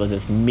had was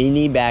this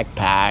mini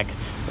backpack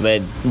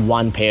with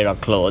one pair of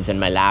clothes and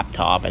my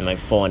laptop and my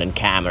phone and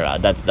camera.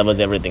 That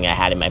was everything I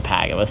had in my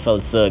pack. I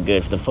felt so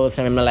good. For the first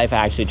time in my life, I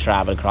actually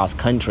traveled cross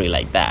country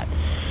like that.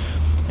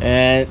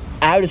 And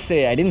I have to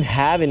say, I didn't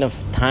have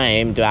enough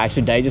time to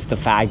actually digest the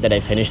fact that I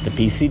finished the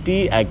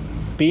PCT. I've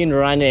been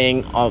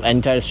running an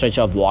entire stretch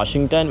of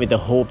Washington with the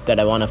hope that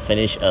I want to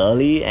finish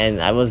early,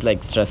 and I was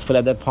stressful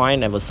at that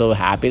point. I was so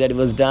happy that it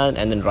was done,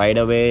 and then right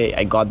away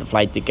I got the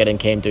flight ticket and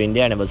came to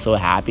India, and I was so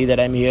happy that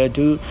I'm here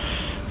too.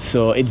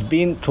 So it's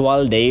been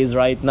 12 days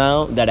right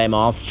now that I'm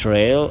off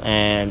trail,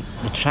 and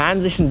the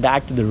transition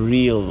back to the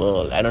real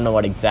world. I don't know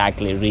what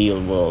exactly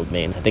real world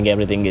means. I think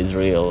everything is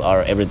real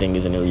or everything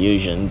is an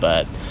illusion,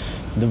 but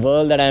the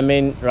world that I'm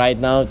in right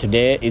now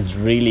today is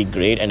really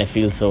great, and I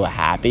feel so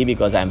happy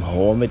because I'm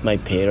home with my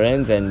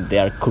parents and they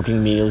are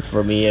cooking meals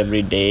for me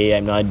every day.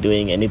 I'm not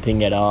doing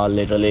anything at all,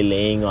 literally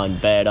laying on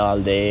bed all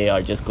day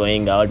or just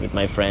going out with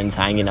my friends,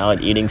 hanging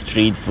out, eating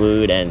street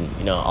food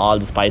and all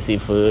the spicy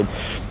food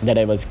that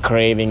I was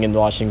craving in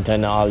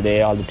Washington all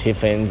day, all the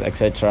tiffins,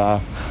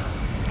 etc.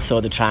 So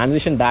the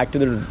transition back to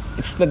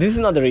this is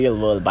not the real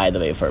world, by the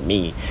way, for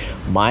me.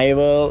 My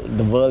world,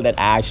 the world that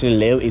I actually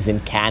live, is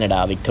in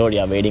Canada,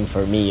 Victoria, waiting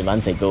for me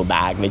once I go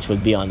back, which will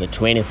be on the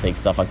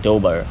 26th of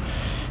October.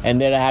 And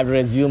then I have to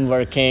resume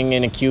working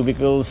in a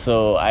cubicle,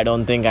 so I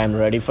don't think I'm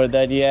ready for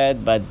that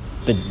yet. But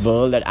the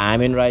world that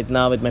I'm in right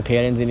now with my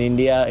parents in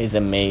India is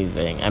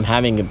amazing. I'm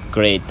having a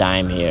great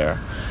time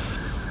here.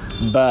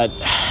 But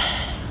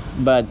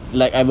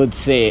I would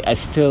say, I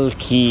still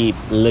keep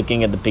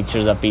looking at the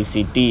pictures of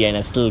PCT, and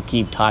I still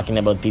keep talking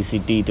about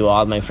PCT to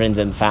all my friends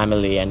and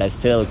family, and I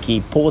still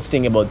keep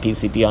posting about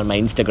PCT on my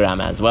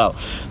Instagram as well.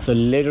 So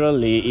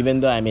literally, even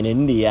though I'm in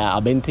India,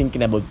 I've been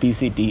thinking about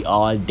PCT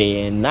all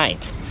day and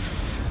night.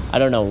 I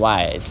don't know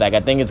why. It's I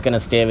think it's gonna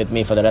stay with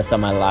me for the rest of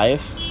my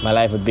life. My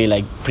life would be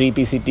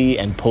pre-PCT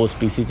and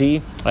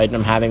post-PCT. Right?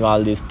 I'm having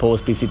all these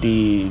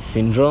post-PCT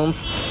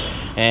syndromes.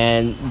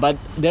 But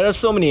there are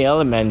so many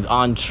elements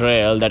on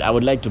trail that I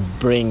would like to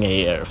bring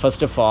here.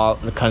 First of all,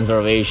 the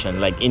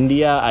conservation.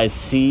 India, I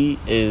see,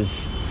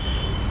 is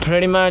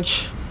pretty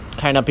much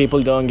kind of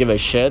people don't give a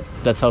shit.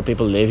 That's how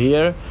people live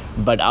here.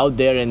 But out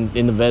there in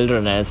the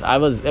wilderness, I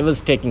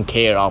was taking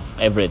care of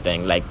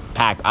everything,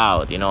 pack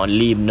out,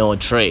 leave no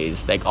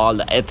trace, all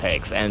the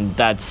ethics, and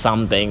that's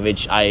something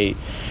which I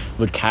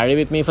would carry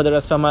with me for the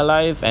rest of my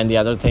life. And the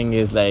other thing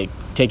is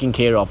taking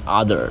care of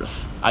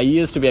others. I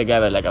used to be a guy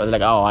where I was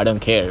oh, I don't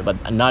care,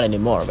 but not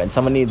anymore. When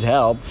someone needs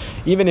help,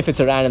 even if it's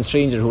a random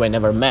stranger who I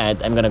never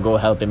met, I'm gonna go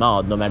help him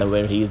out no matter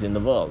where he is in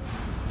the world.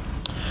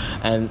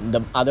 And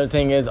the other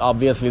thing is,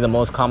 obviously the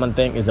most common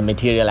thing is the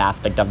material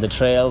aspect of the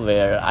trail,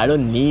 where I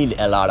don't need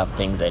a lot of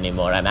things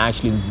anymore. I'm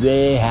actually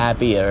way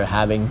happier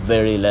having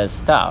very less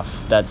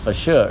stuff, that's for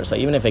sure. So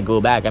even if I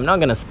go back, I'm not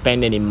gonna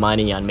spend any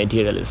money on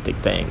materialistic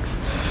things.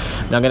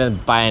 I'm not gonna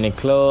buy any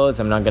clothes.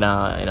 I'm not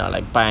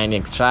gonna buy any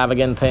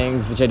extravagant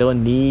things which I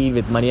don't need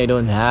with money I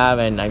don't have,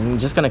 and I'm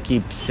just gonna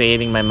keep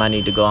saving my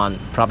money to go on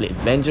probably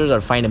adventures or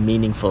find a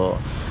meaningful,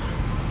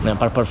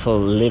 purposeful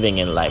living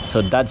in life.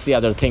 So that's the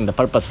other thing, the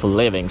purposeful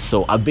living.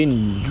 So I've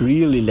been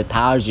really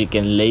lethargic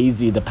and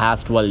lazy the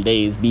past 12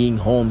 days being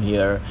home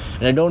here,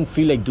 and I don't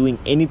feel like doing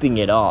anything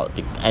at all.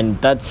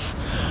 And that's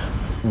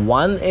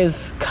one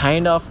is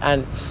kind of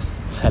an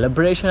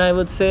celebration, I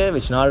would say,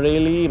 which not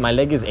really. My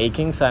leg is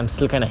aching, so I'm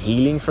still kind of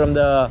healing from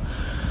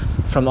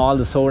all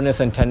the soreness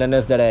and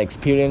tenderness that I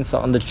experienced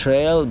on the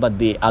trail. But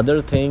the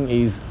other thing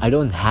is, I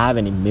don't have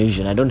any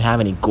mission, I don't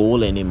have any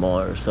goal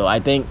anymore. So I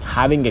think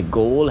having a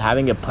goal,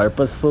 having a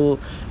purposeful,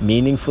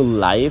 meaningful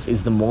life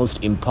is the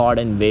most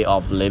important way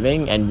of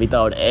living, and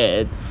without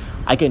it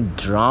I can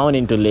drown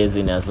into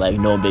laziness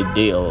no big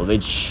deal,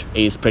 which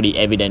is pretty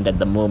evident at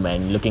the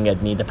moment. Looking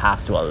at me the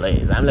past 12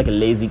 days, I'm like a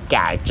lazy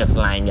cat just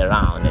lying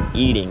around and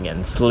eating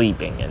and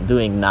sleeping and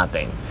doing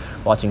nothing,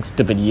 watching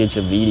stupid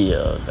YouTube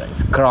videos and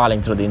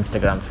scrolling through the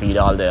Instagram feed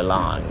all day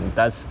long.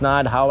 That's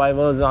not how I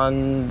was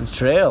on the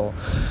trail.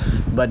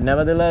 But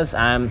nevertheless,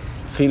 I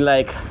feel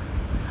like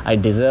I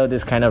deserve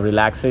this kind of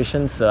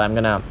relaxation, so I'm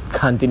gonna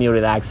continue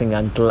relaxing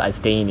until I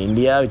stay in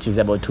India, which is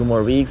about 2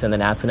 more weeks. And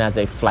then as soon as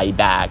I fly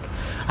back,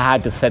 I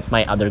had to set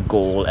my other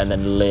goal and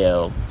then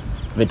live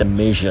with a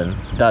mission.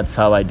 That's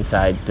how I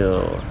decide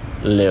to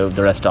live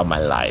the rest of my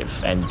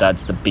life, and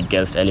that's the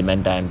biggest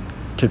element I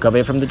took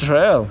away from the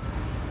trail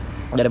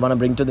that I want to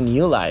bring to the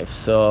new life.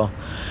 So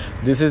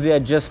this is the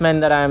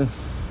adjustment that I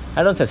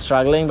don't say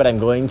struggling, but I'm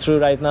going through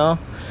right now.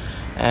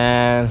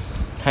 And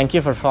thank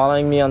you for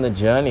following me on the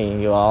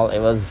journey, you all. It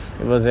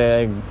was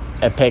a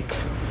epic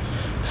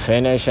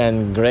finish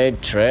and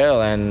great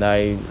trail, and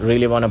I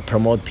really want to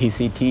promote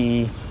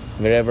PCT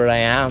wherever I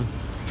am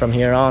from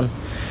here on.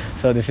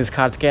 So this is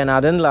Karthikeyan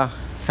Adindla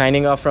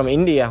signing off from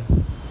India.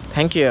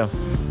 Thank you.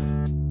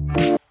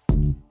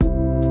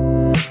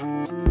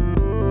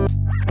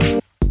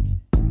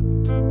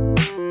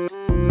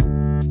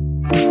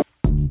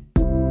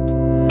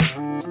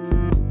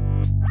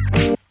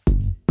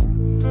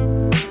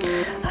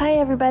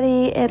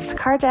 Everybody, it's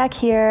Carjack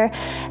here,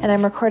 and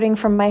I'm recording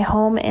from my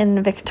home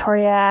in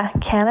Victoria,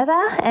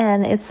 Canada,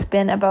 and it's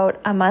been about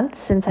a month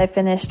since I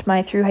finished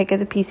my through hike of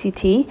the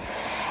PCT,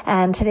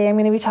 and today I'm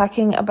going to be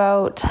talking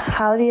about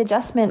how the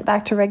adjustment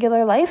back to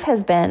regular life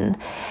has been.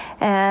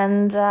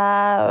 And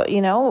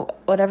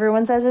what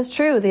everyone says is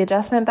true. The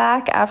adjustment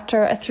back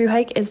after a through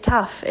hike is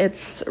tough.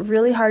 It's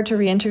really hard to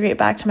reintegrate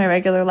back to my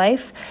regular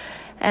life,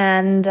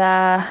 and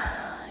it's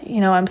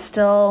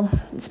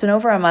been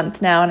over a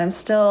month now, and I'm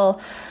still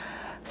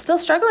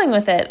struggling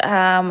with it.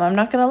 I'm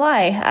not going to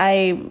lie.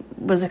 I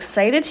was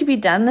excited to be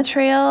done the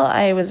trail.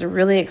 I was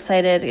really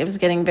excited. It was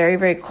getting very,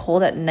 very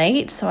cold at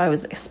night, so I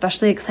was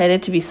especially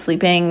excited to be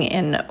sleeping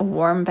in a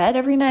warm bed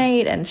every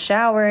night and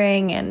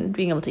showering and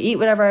being able to eat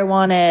whatever I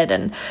wanted.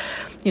 And,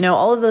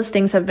 all of those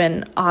things have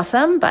been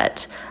awesome,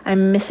 but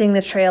I'm missing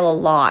the trail a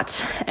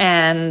lot.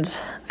 And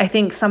I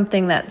think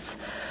something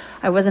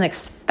I wasn't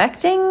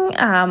expecting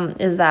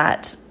is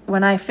that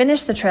when I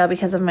finished the trail,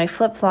 because of my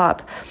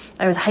flip-flop,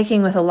 I was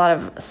hiking with a lot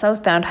of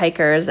southbound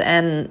hikers,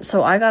 and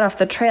so I got off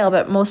the trail,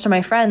 but most of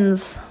my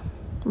friends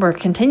were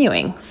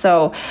continuing.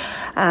 So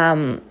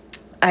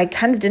I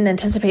kind of didn't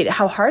anticipate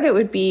how hard it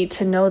would be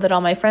to know that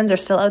all my friends are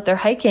still out there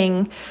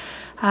hiking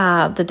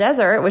the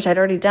desert, which I'd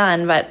already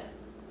done, but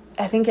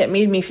I think it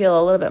made me feel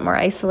a little bit more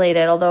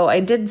isolated, although I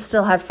did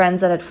still have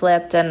friends that had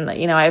flipped, and,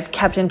 I've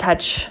kept in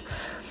touch,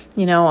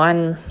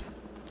 on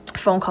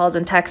phone calls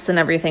and texts and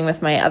everything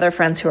with my other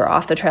friends who are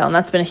off the trail, and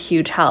that's been a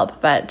huge help.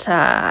 But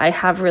I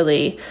have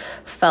really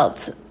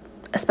felt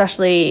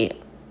especially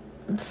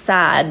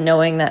sad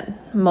knowing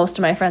that most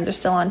of my friends are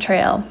still on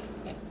trail.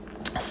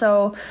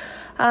 So,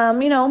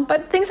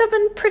 but things have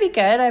been pretty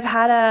good. I've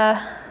had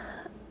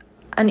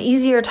an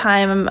easier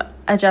time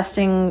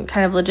adjusting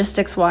kind of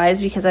logistics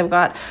wise because I've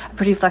got a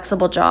pretty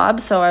flexible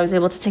job. So I was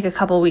able to take a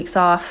couple weeks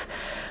off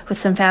with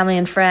some family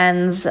and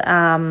friends,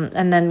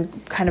 and then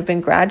kind of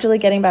been gradually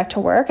getting back to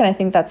work. And I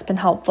think that's been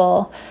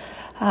helpful.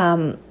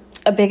 A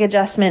big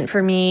adjustment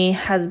for me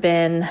has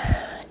been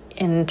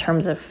in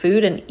terms of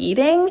food and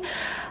eating.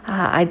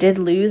 I did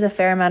lose a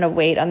fair amount of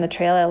weight on the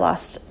trail. I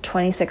lost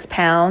 26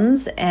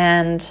 pounds.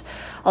 And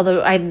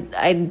although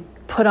I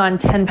put on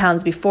 10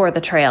 pounds before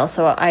the trail,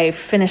 so I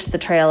finished the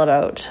trail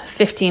about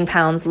 15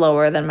 pounds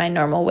lower than my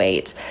normal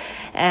weight.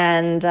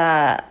 And,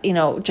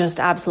 just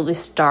absolutely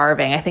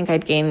starving. I think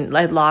I'd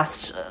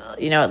lost,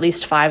 at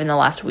least 5 in the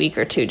last week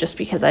or two, just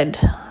because I'd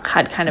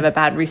had kind of a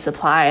bad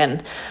resupply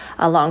and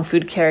a long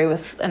food carry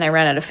and I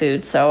ran out of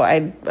food. So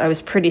I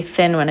was pretty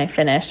thin when I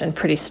finished and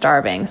pretty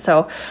starving.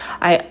 So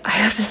I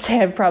have to say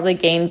I've probably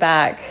gained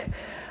back,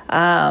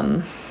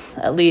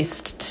 at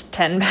least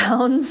 10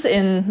 pounds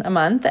in a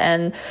month.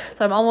 And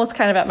so I'm almost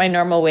kind of at my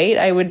normal weight.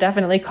 I would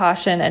definitely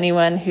caution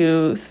anyone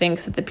who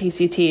thinks that the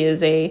PCT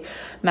is a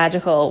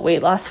magical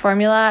weight loss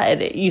formula.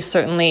 You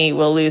certainly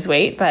will lose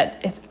weight,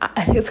 but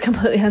it's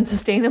completely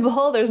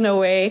unsustainable. There's no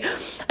way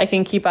I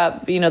can keep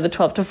up, the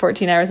 12 to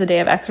 14 hours a day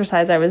of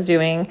exercise I was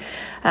doing,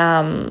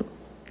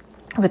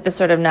 with the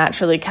sort of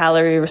naturally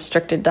calorie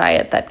restricted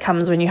diet that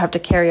comes when you have to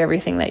carry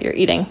everything that you're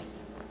eating.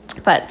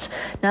 But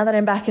now that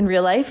I'm back in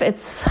real life,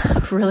 it's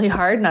really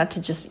hard not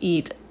to just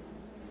eat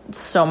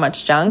so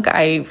much junk.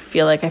 I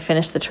feel like I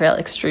finished the trail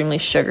extremely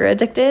sugar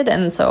addicted,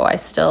 and so I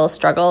still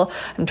struggle.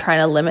 I'm trying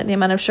to limit the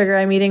amount of sugar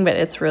I'm eating, but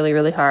it's really,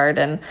 really hard,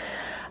 and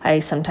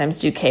I sometimes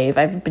do cave.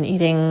 I've been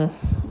eating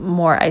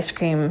more ice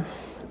cream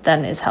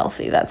than is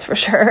healthy, that's for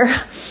sure.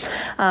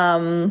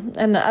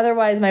 And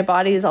otherwise, my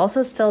body is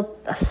also still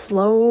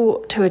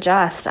slow to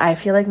adjust. I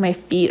feel like my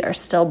feet are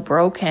still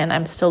broken.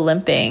 I'm still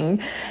limping.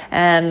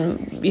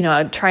 And,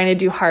 trying to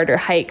do harder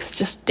hikes,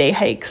 just day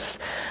hikes,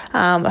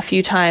 a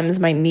few times,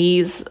 my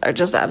knees are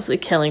just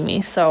absolutely killing me.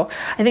 So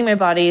I think my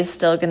body is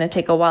still going to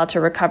take a while to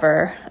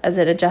recover as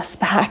it adjusts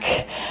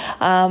back.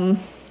 And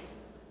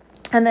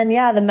then,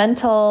 the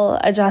mental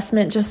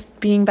adjustment,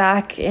 just being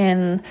back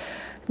in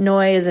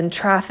noise and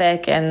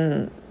traffic,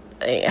 and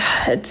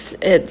it's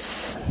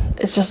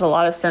just a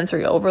lot of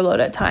sensory overload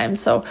at times.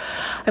 So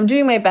I'm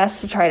doing my best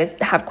to try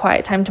to have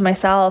quiet time to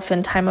myself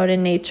and time out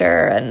in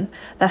nature, and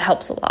that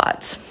helps a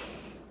lot.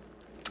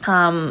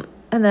 And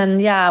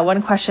then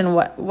one question,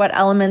 what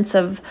elements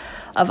of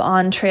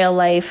on trail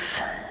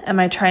life am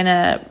I trying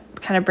to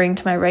kind of bring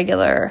to my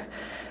regular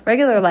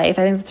regular life,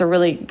 I think that's a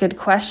really good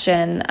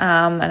question,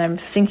 and I'm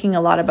thinking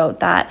a lot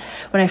about that.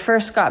 When I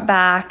first got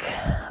back,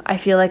 I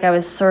feel like I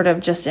was sort of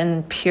just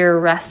in pure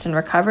rest and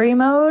recovery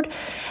mode,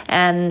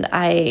 and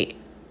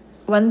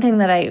one thing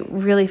that I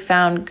really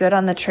found good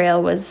on the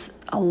trail was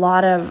a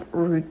lot of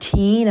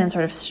routine and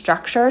sort of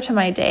structure to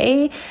my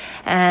day,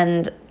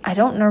 and I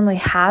don't normally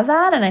have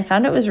that, and I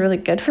found it was really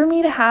good for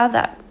me to have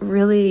that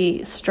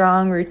really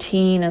strong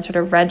routine and sort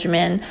of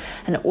regimen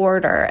and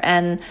order.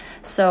 And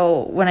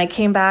so when I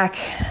came back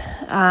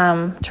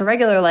to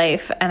regular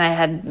life and I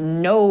had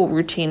no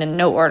routine and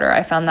no order,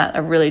 I found that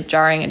a really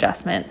jarring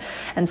adjustment.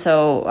 And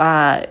so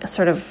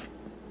sort of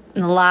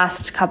in the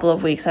last couple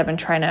of weeks, I've been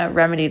trying to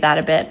remedy that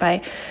a bit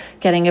by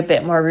getting a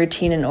bit more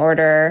routine and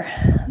order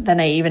than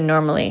I even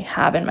normally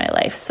have in my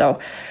life. So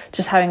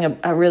just having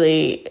a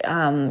really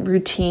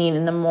routine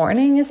in the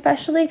morning,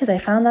 especially because I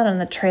found that on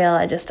the trail,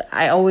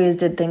 I always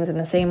did things in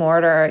the same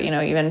order,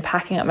 even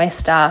packing up my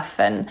stuff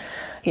and,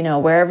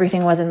 where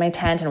everything was in my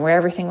tent and where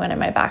everything went in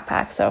my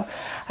backpack. So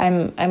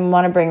I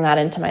want to bring that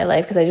into my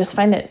life because I just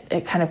find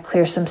it kind of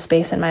clears some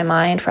space in my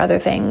mind for other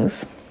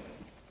things.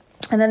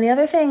 And then the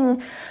other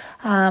thing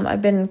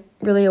I've been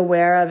really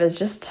aware of is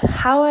just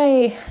how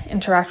I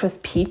interact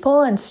with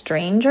people and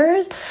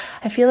strangers.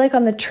 I feel like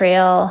on the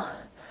trail,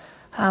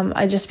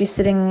 I'd just be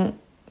sitting,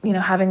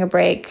 having a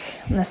break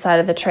on the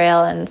side of the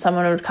trail, and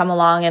someone would come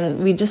along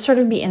and we'd just sort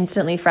of be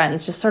instantly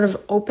friends, just sort of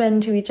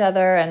open to each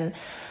other and,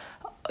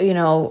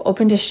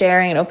 open to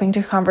sharing and open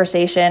to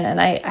conversation.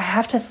 And I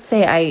have to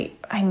say,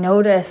 I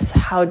notice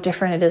how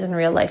different it is in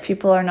real life.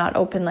 People are not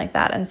open like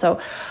that. And so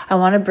I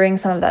want to bring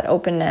some of that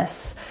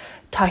openness,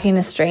 talking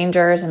to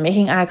strangers and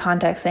making eye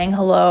contact, saying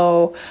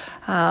hello.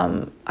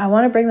 I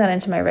want to bring that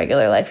into my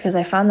regular life because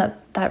I found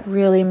that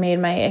really made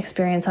my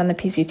experience on the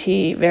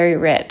PCT very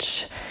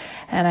rich,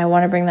 and I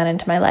want to bring that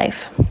into my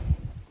life.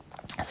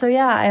 So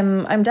yeah,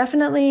 I'm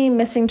definitely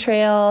missing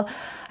trail.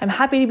 I'm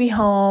happy to be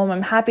home.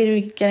 I'm happy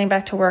to be getting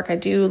back to work. I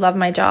do love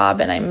my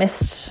job, and I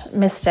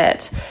missed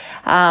it.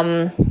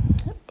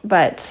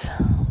 But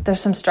there's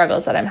some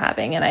struggles that I'm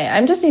having, and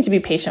I just need to be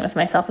patient with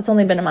myself. It's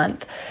only been a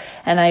month,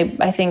 and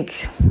I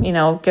think,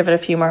 give it a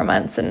few more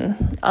months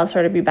and I'll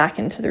sort of be back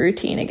into the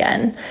routine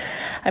again.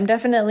 I'm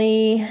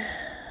definitely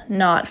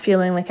not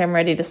feeling like I'm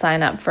ready to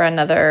sign up for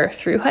another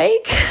thru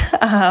hike.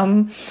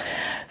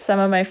 Some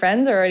of my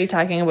friends are already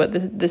talking about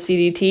the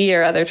CDT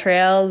or other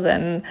trails,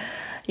 and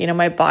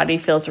my body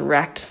feels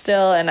wrecked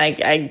still, and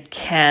I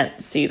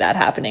can't see that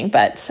happening.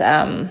 But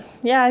I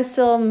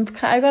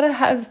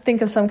gotta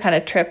think of some kind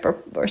of trip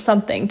or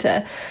something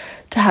to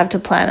have to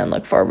plan and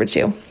look forward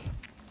to.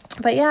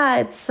 But yeah,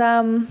 it's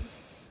been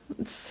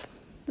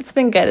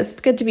good. It's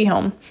good to be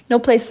home. No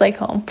place like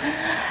home.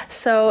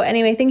 So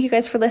anyway, thank you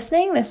guys for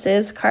listening. This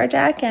is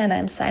Carjack, and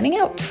I'm signing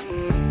out.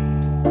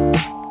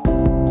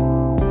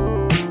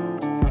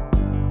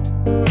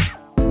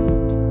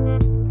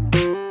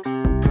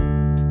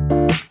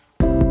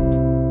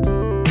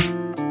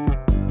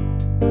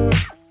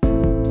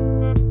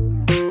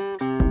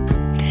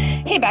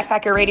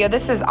 Backpacker Radio.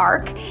 This is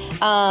Ark,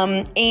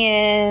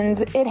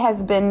 and it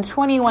has been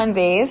 21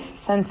 days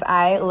since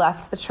I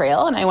left the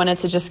trail, and I wanted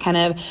to just kind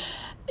of,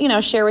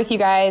 share with you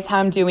guys how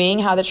I'm doing,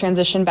 how the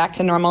transition back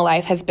to normal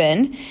life has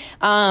been.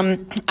 I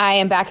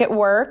am back at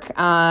work.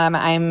 I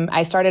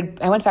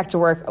went back to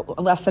work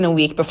less than a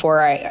week after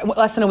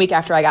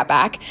I got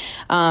back.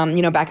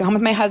 Back at home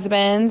with my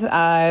husband,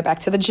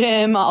 back to the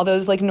gym, all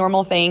those like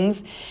normal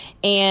things.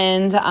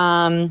 And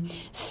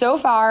so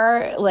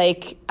far,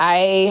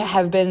 I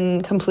have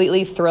been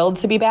completely thrilled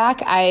to be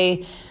back.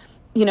 I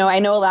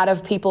know a lot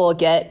of people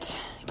get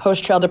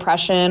post-trail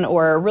depression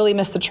or really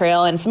miss the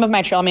trail, and some of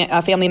my trail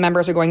family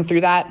members are going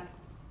through that.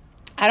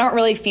 I don't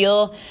really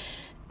feel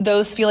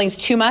those feelings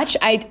too much.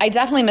 I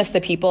definitely miss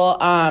the people.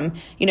 I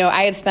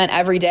had spent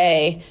every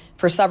day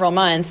for several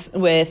months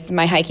with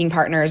my hiking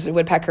partners,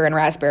 Woodpecker and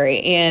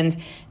Raspberry, and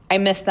I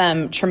miss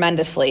them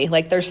tremendously.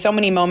 There's so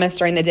many moments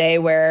during the day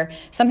where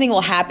something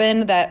will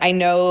happen that I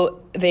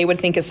know they would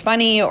think is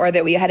funny or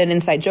that we had an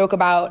inside joke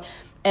about.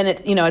 And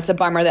it's a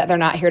bummer that they're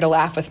not here to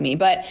laugh with me.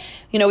 But,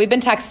 we've been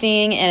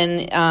texting,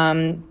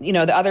 and,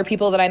 the other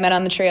people that I met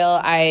on the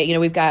trail,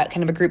 we've got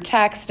kind of a group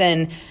text,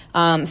 and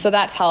so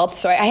that's helped.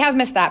 So I have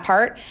missed that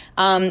part.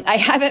 I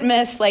haven't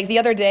missed, the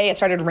other day it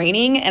started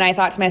raining, and I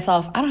thought to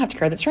myself, I don't have to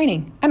care that it's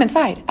raining. I'm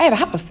inside. I have a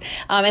house.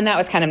 And that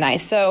was kind of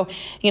nice. So,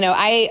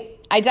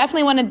 I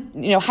definitely want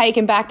to, hike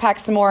and backpack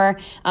some more.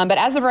 But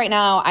as of right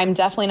now, I'm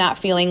definitely not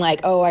feeling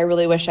like, I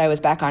really wish I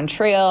was back on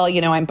trail.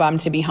 I'm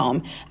bummed to be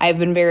home. I've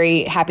been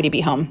very happy to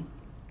be home.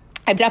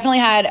 I've definitely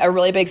had a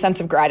really big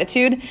sense of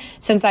gratitude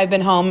since I've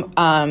been home,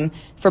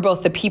 for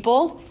both the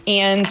people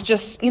and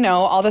just,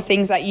 all the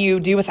things that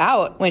you do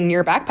without when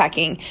you're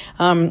backpacking.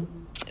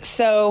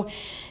 So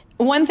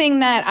one thing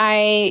that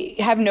I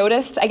have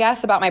noticed, I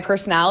guess, about my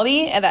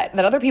personality and that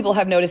other people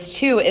have noticed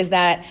too is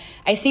that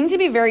I seem to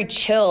be very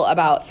chill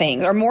about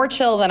things, or more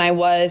chill than I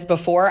was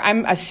before.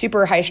 I'm a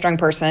super high-strung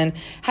person,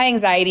 high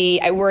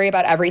anxiety. I worry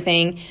about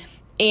everything.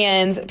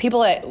 And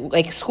people at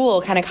like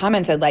school kind of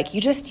commented like,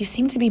 you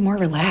seem to be more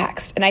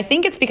relaxed. And I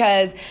think it's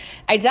because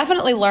I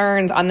definitely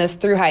learned on this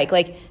through hike,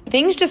 like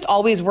things just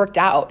always worked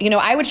out. You know,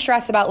 I would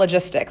stress about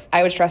logistics.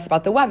 I would stress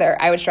about the weather.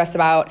 I would stress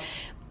about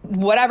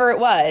whatever it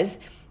was.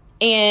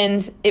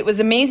 And it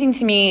was amazing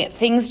to me.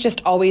 Things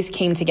just always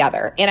came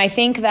together. And I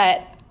think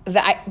that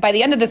by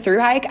the end of the through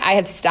hike, I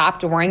had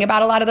stopped worrying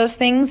about a lot of those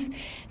things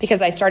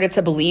because I started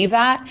to believe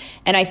that.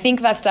 And I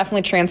think that's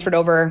definitely transferred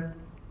over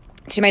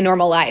to my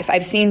normal life.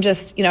 I've seen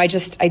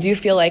I do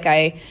feel like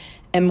I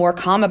am more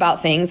calm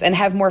about things and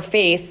have more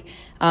faith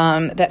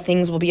that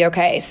things will be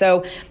okay.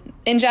 So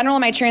in general,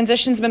 my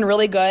transition's been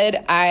really good.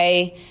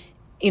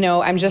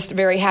 I'm just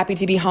very happy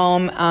to be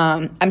home.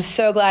 I'm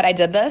so glad I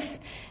did this.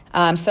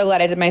 I'm so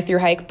glad I did my through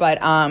hike, but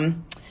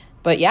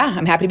yeah,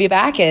 I'm happy to be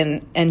back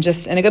and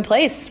just in a good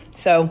place.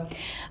 So,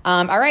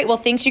 all right. Well,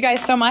 thanks you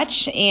guys so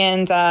much,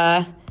 and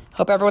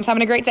hope everyone's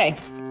having a great day.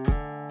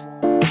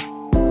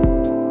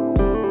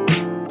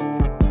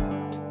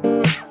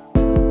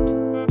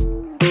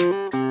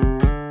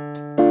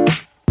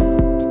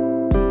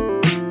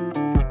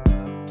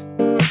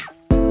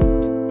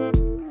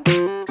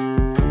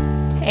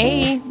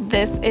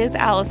 This is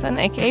Allison,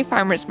 aka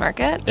Farmers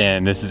Market.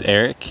 And this is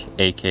Eric,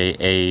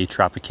 aka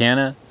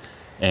Tropicana.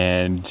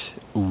 And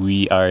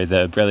we are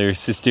the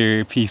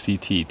brother-sister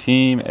PCT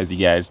team, as you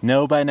guys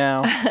know by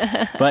now.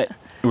 But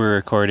we're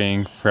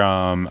recording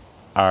from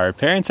our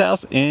parents'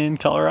 house in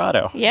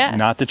Colorado. Yes.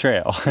 Not the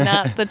trail.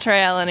 Not the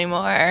trail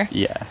anymore.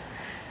 Yeah.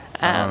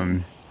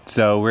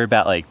 So we're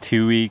about like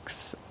 2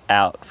 weeks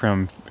out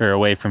from, or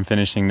away from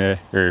finishing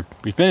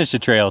we finished the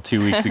trail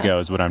 2 weeks ago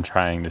is what I'm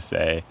trying to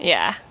say.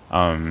 Yeah.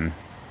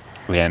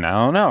 And I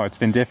don't know, it's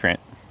been different.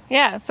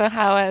 Yeah, so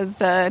how has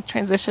the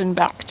transition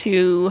back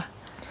to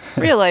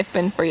real life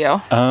been for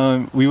you?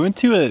 We went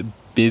to a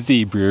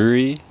busy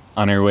brewery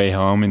on our way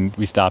home, and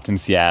we stopped in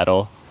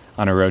Seattle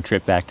on a road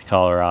trip back to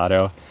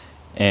Colorado.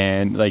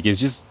 And like, it's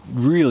just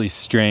really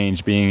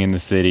strange being in the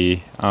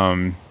city,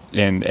 and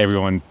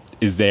everyone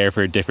is there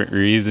for a different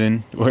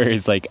reason.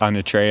 Whereas like on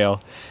the trail,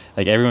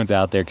 like everyone's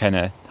out there kind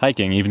of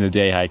hiking, even the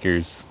day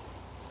hikers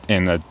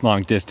and the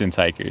long distance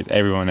hikers,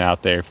 everyone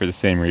out there for the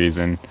same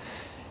reason.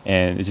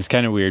 And it's just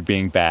kind of weird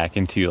being back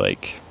into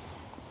like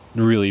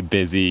really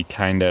busy,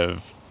 kind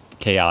of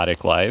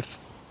chaotic life.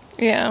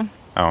 Yeah.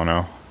 I don't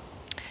know.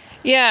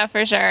 Yeah,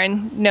 for sure.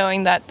 And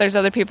knowing that there's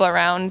other people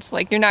around,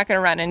 like you're not going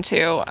to run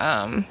into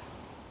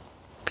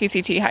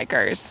PCT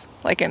hikers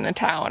like in a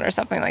town or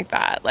something like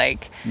that.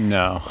 Like,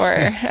 no.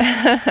 Or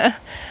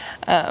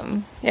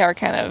we're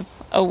kind of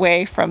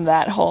away from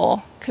that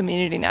whole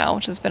community now,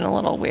 which has been a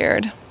little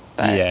weird.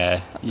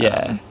 But,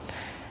 yeah.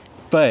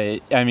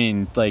 But I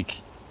mean,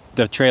 like,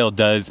 the trail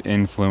does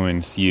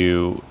influence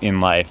you in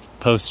life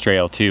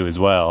post-trail too as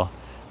well.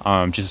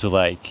 Just with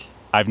like,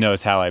 I've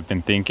noticed how I've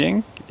been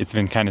thinking. It's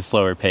been kind of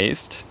slower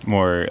paced,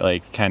 more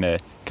like kind of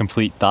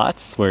complete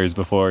thoughts, whereas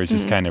before it's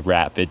just kind of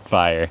rapid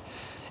fire.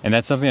 And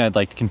that's something I'd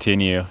like to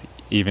continue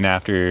even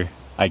after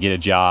I get a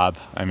job.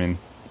 I'm in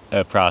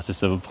a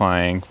process of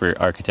applying for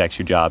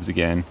architecture jobs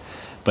again,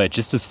 but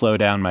just to slow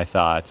down my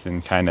thoughts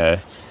and kind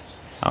of,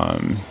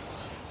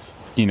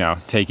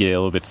 take it a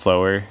little bit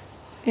slower.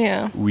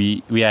 Yeah.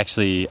 We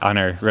actually, on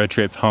our road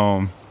trip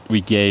home, we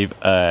gave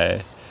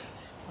a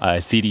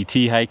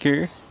CDT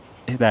hiker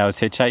that was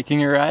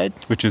hitchhiking a ride,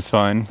 which was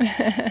fun.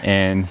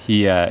 And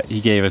he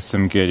gave us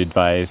some good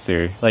advice,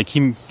 or like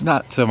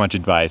not so much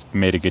advice, but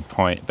made a good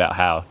point about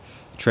how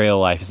trail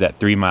life is at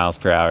 3 miles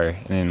per hour,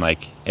 and then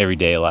like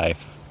everyday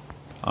life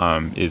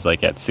is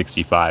like at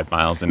 65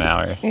 miles an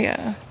hour.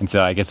 Yeah. And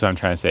so I guess what I'm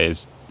trying to say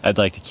is I'd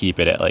like to keep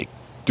it at like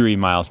 3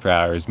 miles per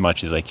hour as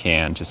much as I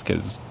can, just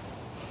because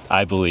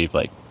I believe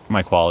like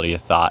my quality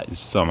of thought is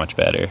so much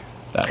better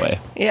that way.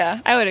 Yeah,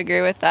 I would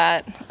agree with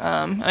that.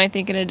 And I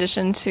think in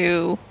addition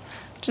to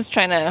just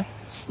trying to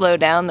slow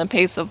down the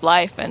pace of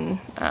life and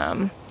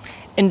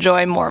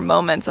enjoy more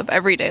moments of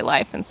everyday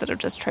life instead of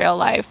just trail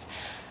life,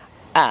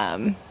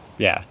 I'm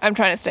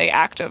trying to stay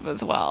active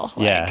as well.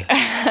 Like,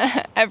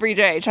 every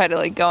day try to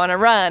like go on a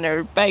run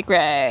or bike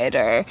ride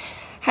or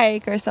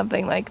hike or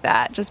something like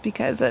that, just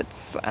because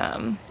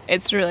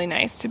it's really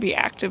nice to be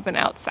active and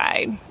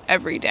outside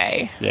every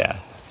day. Yeah.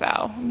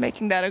 So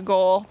making that a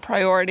goal,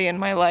 priority in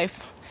my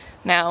life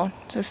now,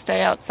 to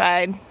stay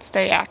outside,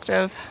 stay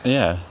active.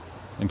 Yeah.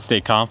 And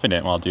stay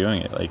confident while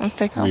doing it.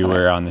 Like we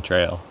were on the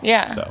trail.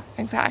 Yeah. So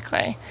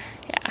exactly.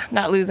 Yeah.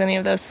 Not lose any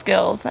of those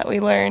skills that we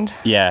learned.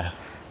 Yeah.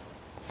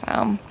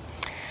 So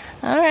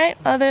all right.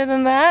 Other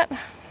than that,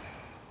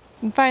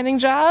 finding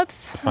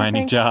jobs.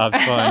 Finding jobs,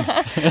 fun.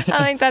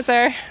 I think that's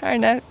our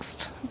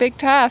next big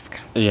task.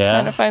 Yeah.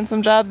 Trying to find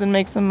some jobs and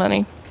make some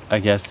money. I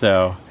guess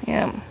so.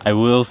 Yeah. I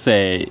will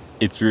say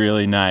it's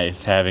really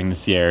nice having the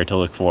Sierra to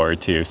look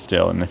forward to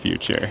still in the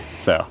future.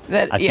 So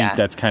I think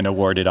that's kind of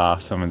warded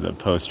off some of the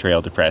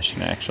post-trail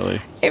depression, actually.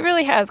 It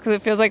really has, because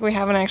it feels like we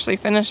haven't actually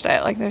finished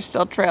it. Like there's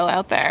still trail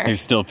out there.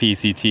 There's still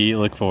PCT to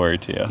look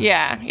forward to.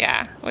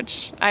 Yeah.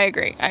 Which I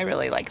agree. I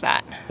really like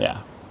that.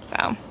 Yeah. So.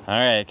 All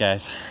right,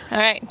 guys. All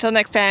right. Until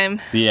next time.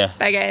 See ya.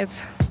 Bye,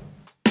 guys.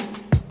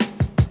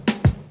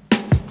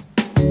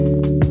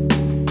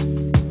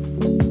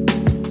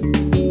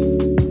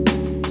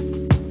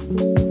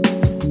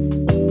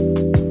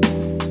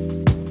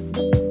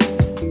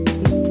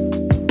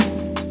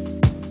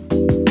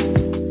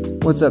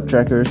 What's up,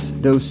 trekkers?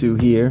 Dosu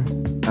here.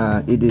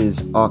 It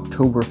is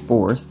October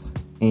 4th,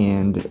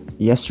 and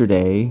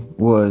yesterday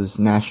was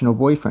National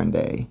Boyfriend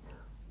Day,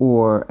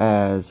 or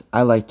as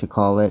I like to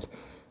call it,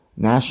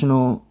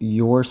 National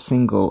You're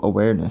Single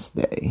Awareness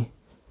Day.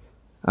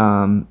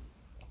 That's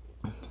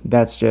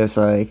just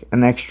like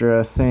an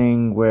extra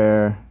thing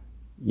where,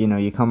 you know,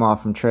 you come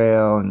off from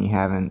trail and you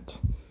haven't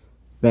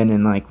been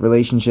in like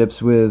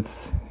relationships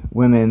with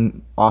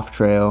women off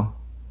trail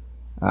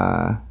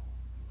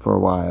for a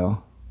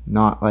while,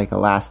 not like a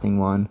lasting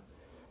one.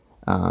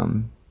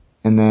 And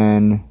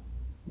then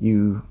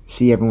you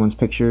see everyone's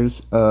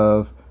pictures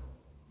of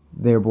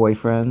their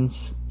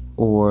boyfriends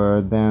or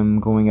them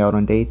going out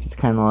on dates. It's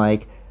kind of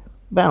like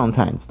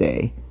Valentine's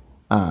Day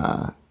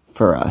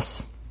for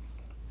us.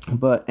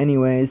 But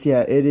anyways,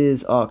 yeah, it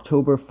is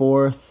October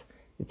 4th.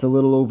 It's a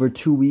little over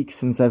 2 weeks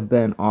since I've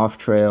been off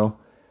trail.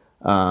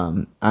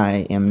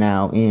 I am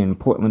now in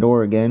Portland,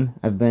 Oregon.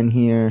 I've been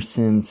here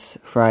since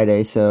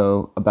Friday,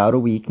 so about a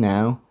week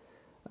now.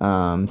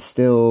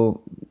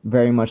 Still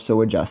very much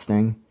so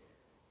adjusting.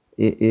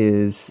 It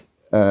is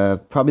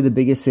probably the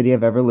biggest city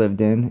I've ever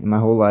lived in my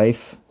whole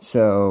life.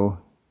 So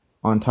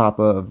on top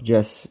of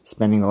just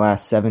spending the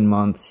last 7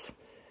 months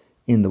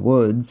in the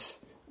woods,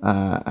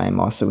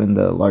 I'm also in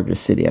the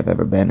largest city I've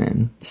ever been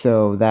in.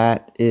 So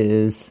that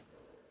is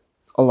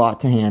a lot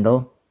to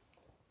handle.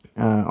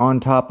 On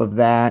top of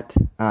that,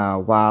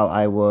 while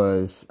I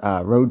was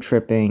road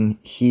tripping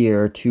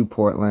here to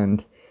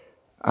Portland,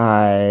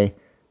 I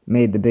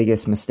made the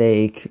biggest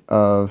mistake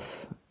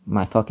of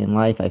my fucking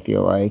life, I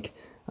feel like.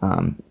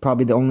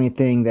 Probably the only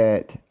thing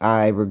that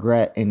I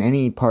regret in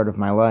any part of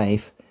my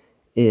life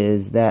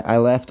is that I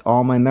left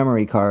all my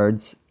memory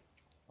cards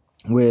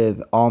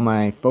with all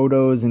my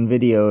photos and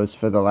videos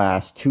for the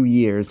last 2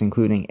 years,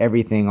 including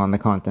everything on the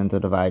Continental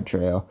Divide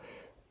Trail,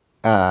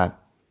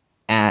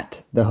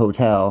 at the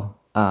hotel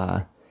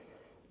that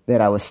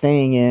I was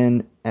staying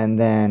in. And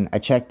then I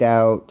checked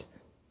out.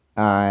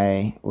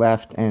 I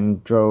left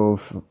and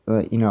drove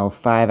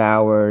 5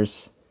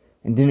 hours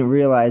and didn't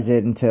realize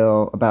it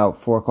until about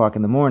 4 o'clock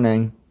in the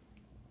morning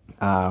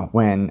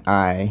when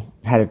I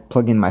had to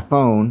plug in my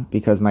phone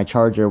because my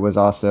charger was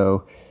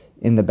also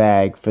in the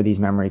bag for these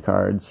memory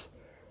cards.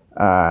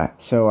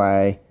 So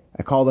I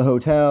called the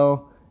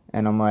hotel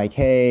and I'm like,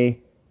 hey,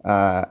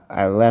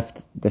 I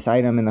left this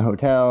item in the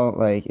hotel.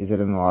 Like, is it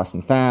in the lost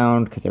and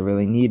found? Because I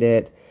really need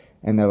it.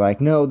 And they're like,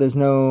 no, there's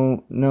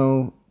no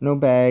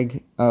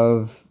bag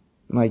of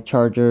like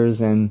chargers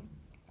and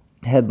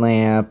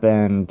headlamp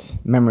and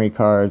memory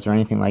cards or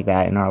anything like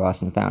that in our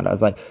lost and found. I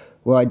was like,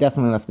 well, I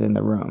definitely left it in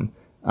the room.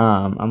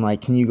 I'm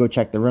like, can you go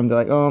check the room? They're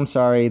like, oh, I'm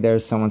sorry,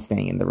 there's someone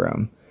staying in the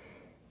room.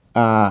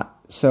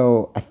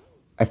 So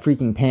I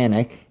freaking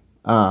panic.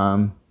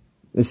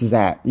 This is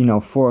at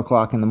 4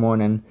 o'clock in the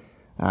morning.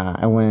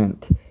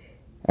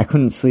 I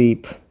couldn't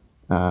sleep,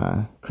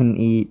 couldn't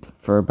eat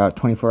for about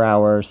 24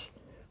 hours,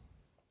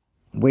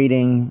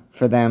 waiting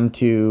for them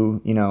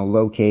to,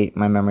 locate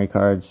my memory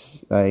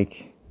cards.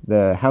 Like,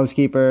 the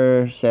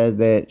housekeeper said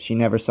that she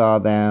never saw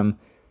them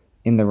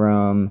in the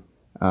room.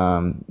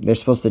 They're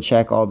supposed to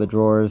check all the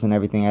drawers and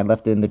everything. I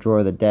left it in the drawer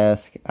of the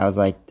desk. I was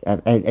like,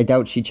 I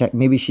doubt she checked.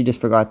 Maybe she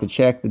just forgot to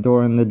check the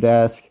door in the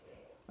desk.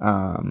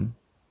 And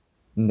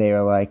they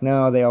were like,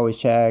 no, they always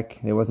check.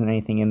 There wasn't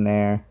anything in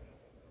there.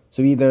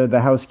 So either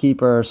the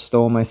housekeeper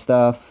stole my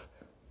stuff,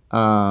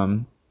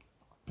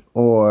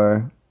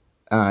 or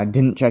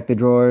didn't check the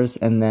drawers,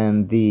 and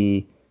then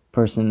the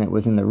person that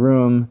was in the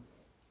room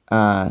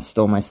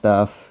stole my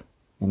stuff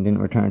and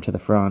didn't return it to the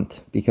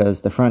front, because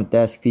the front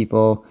desk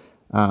people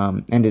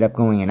ended up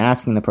going and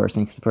asking the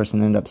person, because the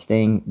person ended up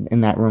staying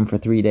in that room for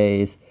 3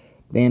 days.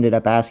 They ended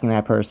up asking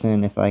that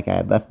person if I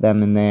had left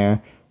them in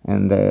there,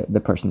 and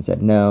the person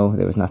said no,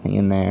 there was nothing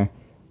in there.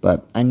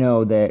 But I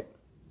know that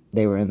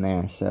they were in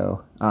there.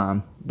 So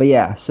but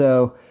yeah,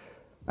 so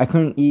I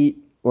couldn't eat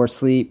or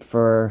sleep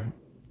for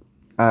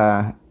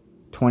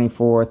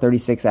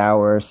 36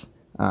 hours.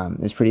 It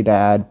was pretty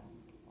bad.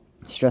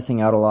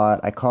 Stressing out a lot.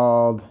 I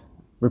called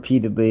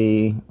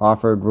repeatedly,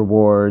 offered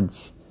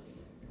rewards,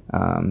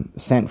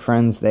 sent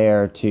friends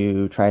there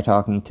to try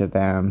talking to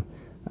them,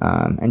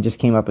 and just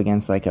came up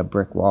against like a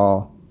brick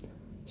wall.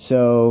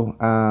 So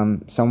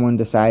someone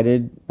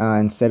decided,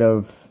 instead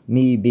of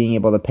me being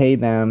able to pay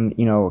them,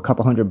 a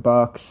couple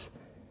 $100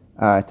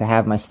 to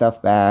have my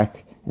stuff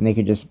back, and they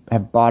could just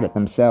have bought it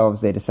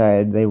themselves, they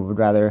decided they would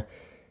rather,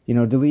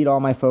 delete all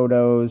my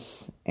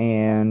photos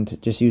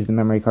and just use the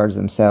memory cards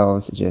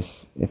themselves.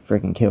 It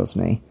freaking kills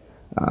me.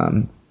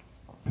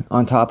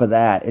 On top of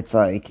that, it's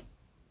like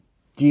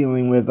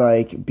dealing with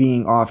like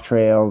being off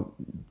trail,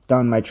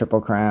 done my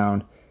Triple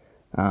Crown.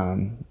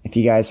 If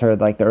you guys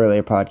heard like the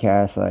earlier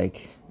podcast,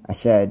 like I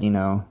said,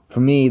 for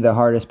me, the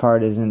hardest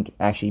part isn't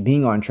actually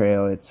being on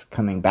trail, it's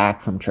coming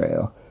back from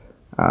trail.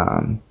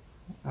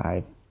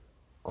 I've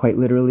quite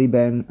literally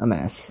been a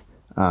mess.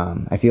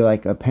 I feel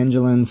like a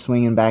pendulum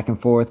swinging back and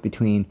forth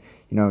between,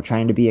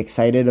 trying to be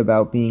excited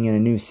about being in a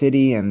new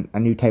city and a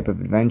new type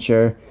of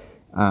adventure,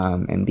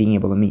 and being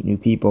able to meet new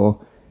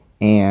people,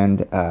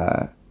 and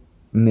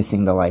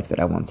missing the life that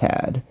I once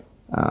had.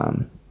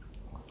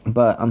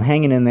 But I'm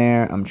hanging in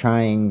there. I'm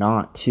trying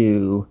not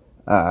to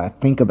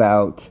think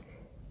about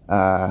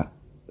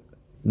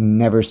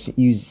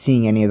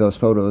seeing any of those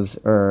photos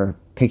or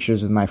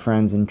pictures with my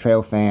friends and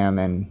trail fam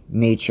and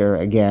nature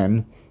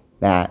again.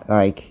 That,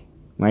 like,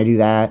 when I do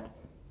that,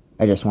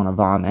 I just want to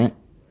vomit.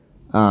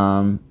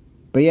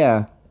 But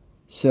yeah,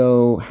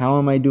 so how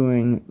am I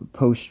doing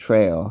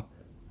post-trail?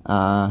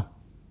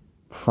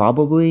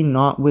 Probably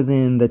not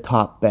within the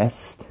top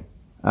best.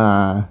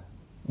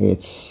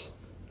 It's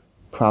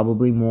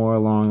probably more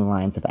along the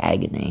lines of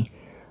agony.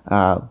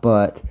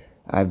 But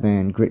I've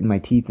been gritting my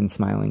teeth and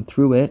smiling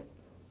through it.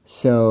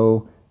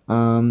 So,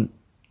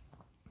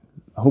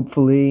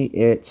 hopefully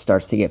it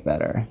starts to get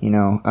better. You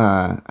know,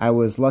 I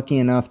was lucky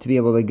enough to be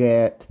able to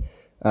get,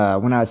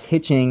 when I was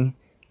hitching,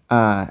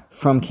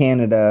 from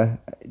Canada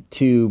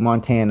to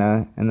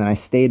Montana, and then I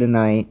stayed a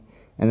night,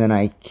 and then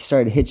I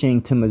started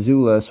hitching to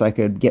Missoula so I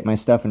could get my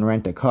stuff and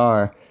rent a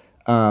car.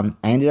 I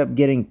ended up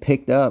getting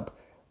picked up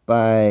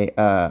by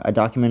a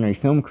documentary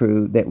film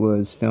crew that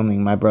was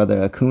filming my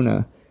brother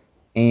Acuna,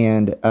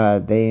 and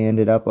they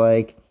ended up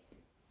like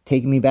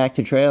taking me back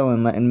to trail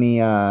and letting me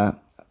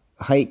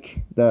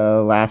hike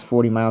the last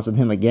 40 miles with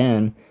him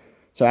again.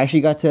 So I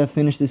actually got to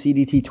finish the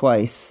CDT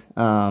twice.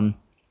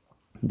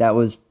 That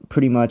was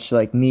pretty much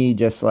like me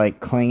just like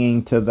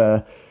clinging to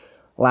the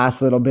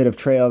last little bit of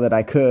trail that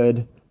I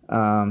could.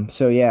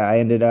 So yeah, I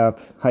ended up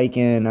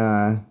hiking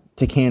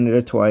to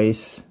Canada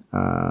twice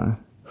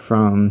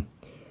from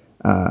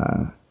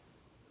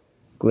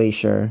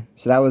Glacier.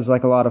 So that was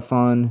like a lot of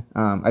fun.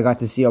 I got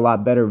to see a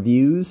lot better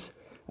views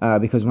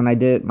because when I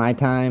did my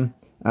time,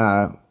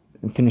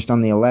 finished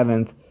on the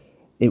 11th,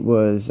 it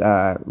was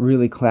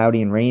really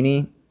cloudy and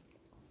rainy.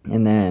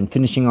 And then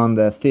finishing on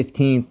the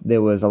 15th,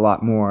 there was a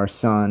lot more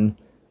sun.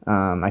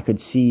 I could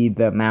see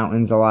the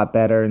mountains a lot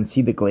better and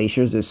see the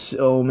glaciers. There's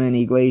so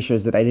many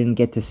glaciers that I didn't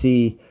get to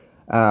see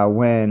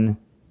when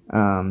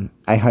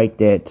I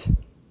hiked it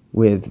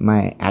with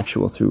my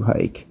actual through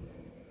hike.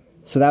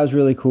 So that was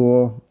really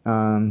cool.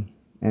 And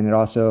it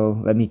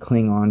also let me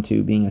cling on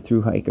to being a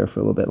through hiker for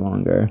a little bit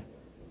longer.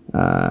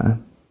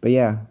 But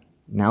yeah,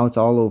 now it's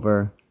all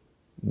over.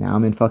 Now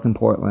I'm in fucking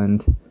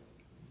Portland,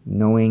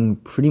 knowing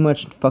pretty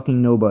much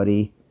fucking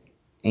nobody.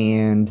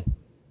 And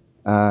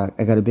I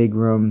got a big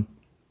room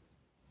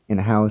in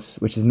a house,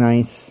 which is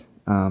nice.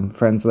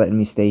 Friends letting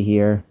me stay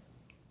here.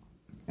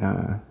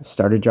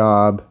 Start a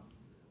job.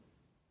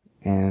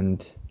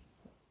 And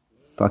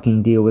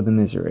fucking deal with the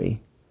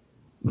misery.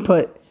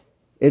 But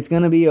it's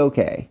gonna be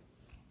okay.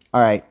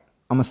 Alright,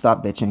 I'm gonna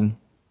stop bitching.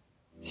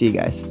 See you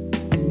guys.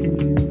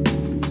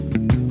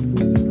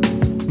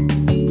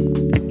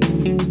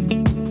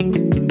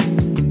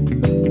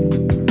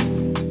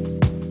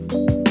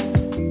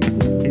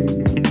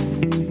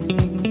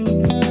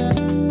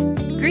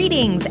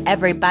 Greetings,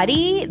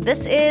 everybody.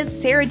 This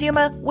is Sarah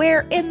Duma.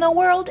 Where in the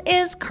world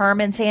is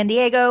Carmen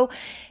Sandiego?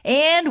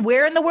 And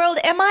where in the world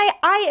am I?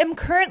 I am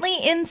currently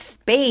in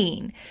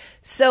Spain.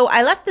 So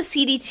I left the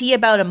CDT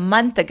about a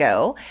month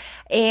ago.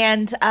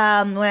 And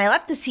when I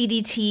left the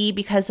CDT,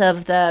 because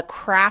of the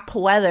crap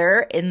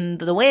weather in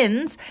the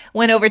winds,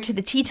 went over to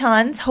the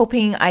Tetons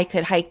hoping I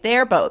could hike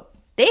there, but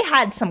they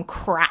had some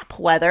crap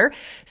weather,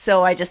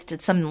 so I just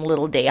did some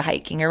little day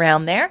hiking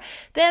around there.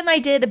 Then I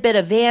did a bit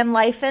of van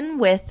lifing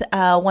with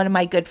one of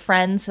my good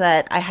friends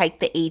that I hiked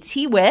the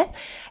AT with,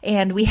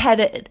 and we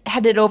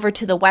headed over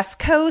to the West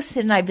Coast,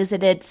 and I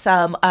visited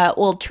some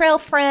old trail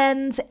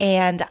friends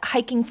and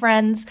hiking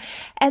friends,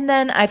 and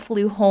then I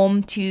flew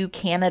home to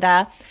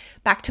Canada,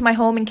 back to my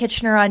home in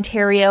Kitchener,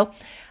 Ontario,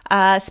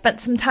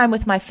 spent some time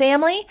with my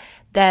family,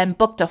 then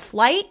booked a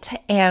flight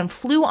and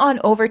flew on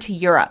over to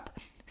Europe.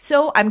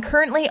 So I'm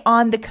currently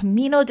on the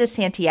Camino de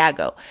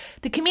Santiago.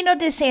 The Camino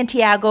de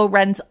Santiago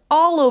runs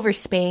all over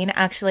Spain,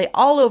 actually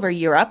all over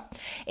Europe.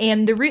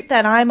 And the route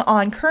that I'm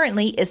on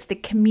currently is the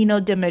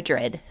Camino de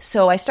Madrid.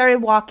 So I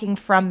started walking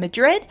from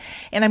Madrid,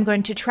 and I'm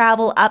going to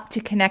travel up to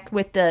connect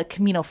with the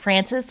Camino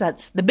Frances.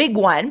 That's the big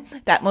one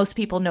that most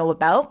people know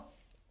about.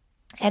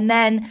 And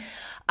then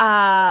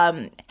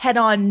head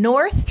on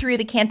north through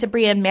the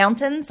Cantabrian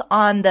Mountains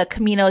on the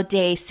Camino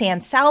de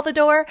San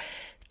Salvador,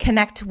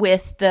 connect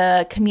with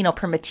the Camino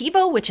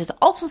Primitivo, which is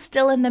also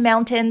still in the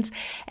mountains,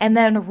 and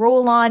then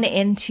roll on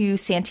into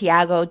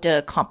Santiago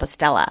de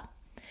Compostela.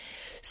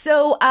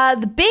 So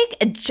the big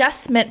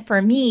adjustment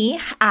for me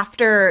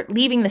after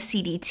leaving the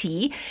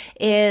CDT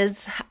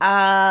is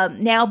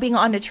now being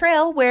on a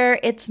trail where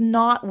it's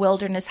not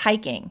wilderness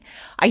hiking.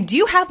 I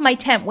do have my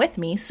tent with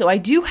me, so I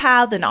do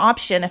have an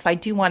option if I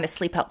do want to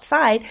sleep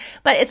outside,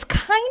 but it's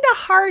kind of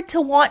hard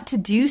to want to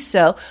do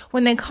so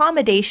when the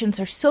accommodations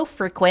are so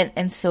frequent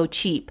and so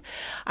cheap.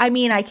 I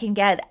mean, I can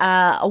get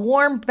a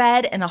warm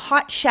bed and a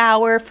hot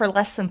shower for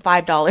less than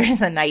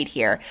 $5 a night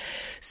here.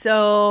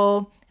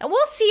 So... and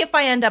we'll see if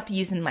I end up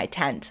using my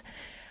tent.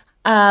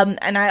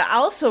 And I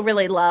also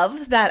really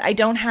love that I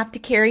don't have to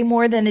carry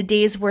more than a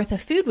day's worth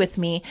of food with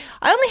me.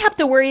 I only have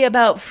to worry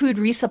about food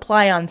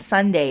resupply on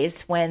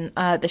Sundays when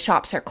the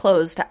shops are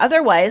closed.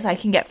 Otherwise, I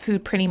can get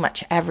food pretty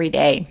much every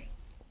day.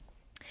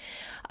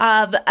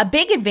 A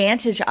big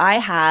advantage I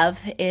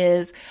have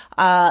is,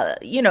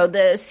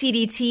 the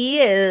CDT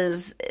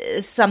is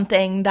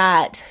something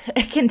that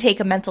can take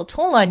a mental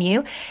toll on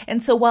you.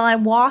 And so while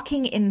I'm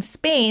walking in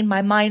Spain,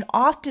 my mind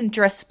often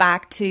drifts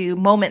back to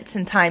moments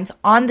and times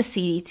on the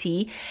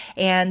CDT.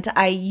 And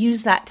I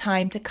use that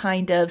time to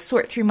kind of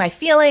sort through my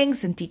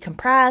feelings and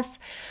decompress.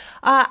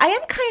 I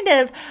am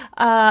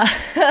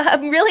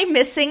I'm really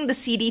missing the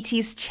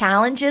CDT's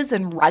challenges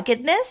and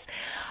ruggedness.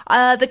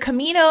 The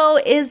Camino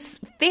is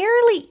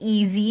fairly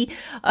easy.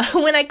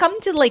 When I come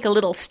to like a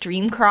little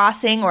stream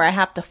crossing or I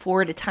have to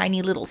ford a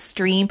tiny little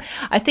stream,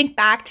 I think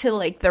back to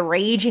like the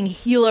raging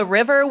Gila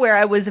River where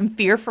I was in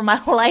fear for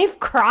my life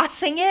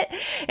crossing it.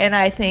 And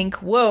I think,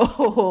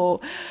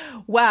 whoa,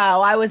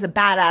 wow, I was a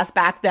badass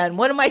back then.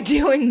 What am I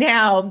doing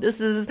now?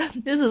 This is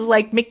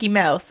like Mickey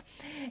Mouse.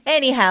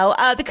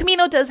 Anyhow, the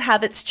Camino does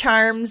have its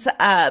charms,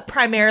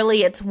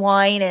 primarily its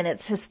wine and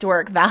its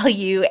historic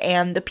value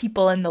and the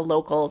people and the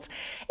locals.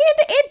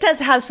 And it does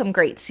have some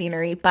great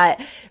scenery, but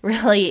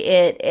really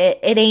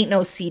it ain't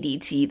no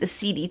CDT. The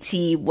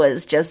CDT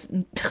was just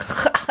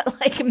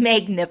like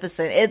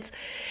magnificent.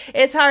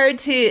 It's hard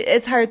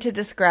to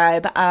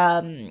describe.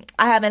 I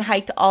haven't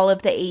hiked all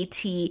of the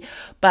AT,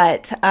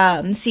 but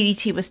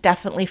CDT was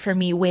definitely for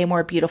me way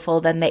more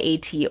beautiful than the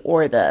AT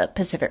or the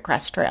Pacific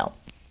Crest Trail.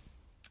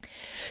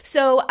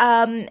 So,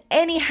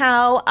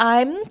 anyhow,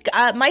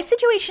 my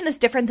situation is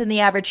different than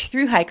the average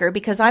thru hiker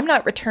because I'm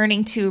not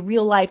returning to a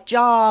real life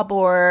job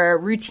or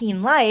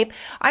routine life.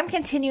 I'm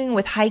continuing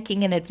with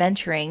hiking and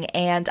adventuring,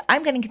 and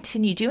I'm going to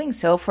continue doing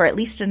so for at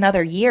least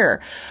another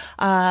year.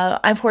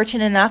 I'm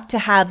fortunate enough to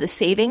have the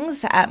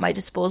savings at my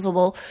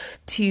disposal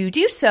to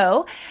do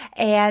so,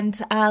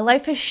 and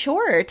life is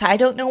short. I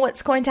don't know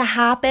what's going to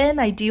happen.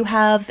 I do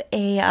have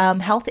a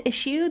health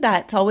issue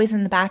that's always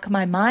in the back of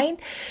my mind.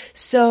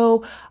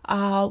 So,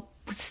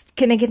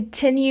 going to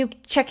continue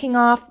checking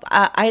off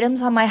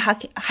items on my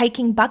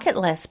hiking bucket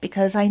list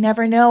because I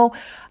never know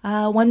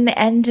when the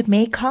end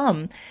may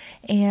come.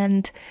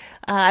 And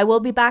I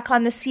will be back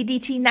on the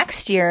CDT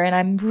next year, and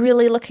I'm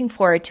really looking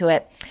forward to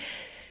it.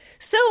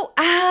 So,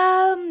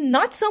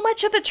 not so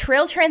much of a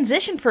trail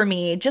transition for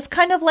me, just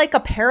kind of like a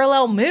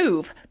parallel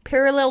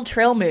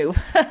trail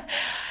move.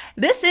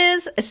 This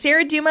is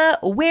Sarah Duma,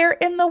 Where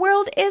in the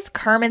World is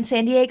Carmen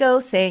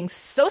Sandiego, saying,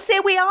 so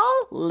say we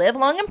all, live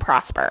long and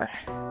prosper.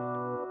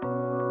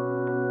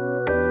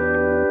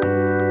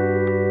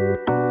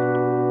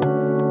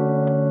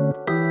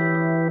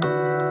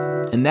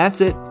 And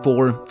that's it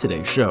for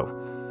today's show.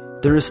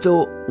 There is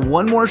still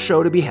one more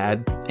show to be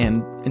had,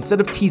 and instead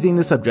of teasing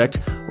the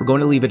subject, we're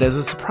going to leave it as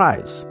a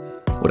surprise.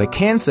 What I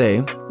can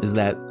say is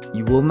that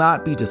you will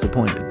not be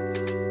disappointed.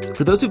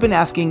 For those who've been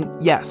asking,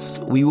 yes,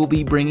 we will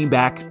be bringing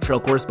back Trail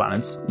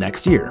Correspondence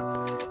next year.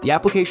 The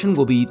application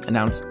will be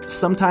announced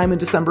sometime in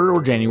December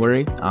or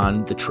January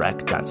on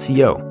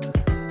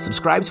thetrek.co.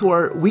 Subscribe to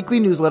our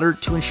weekly newsletter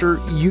to ensure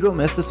you don't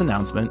miss this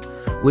announcement,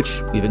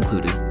 which we've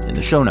included in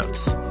the show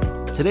notes.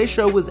 Today's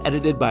show was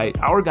edited by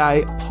our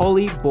guy,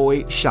 Paulie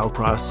Boy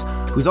Shallcross,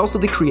 who's also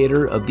the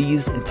creator of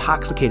these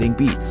intoxicating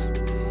beats.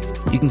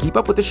 You can keep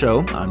up with the show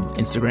on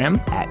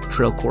Instagram at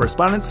Trail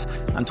Correspondence,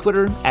 on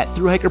Twitter at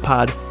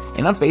ThruHikerPod,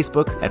 and on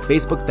Facebook at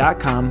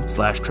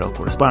facebook.com/Trail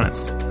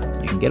Correspondence.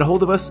 You can get a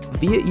hold of us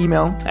via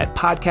email at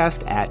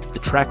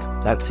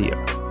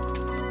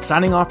podcast@thetrek.co.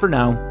 Signing off for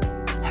now,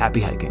 happy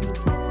hiking.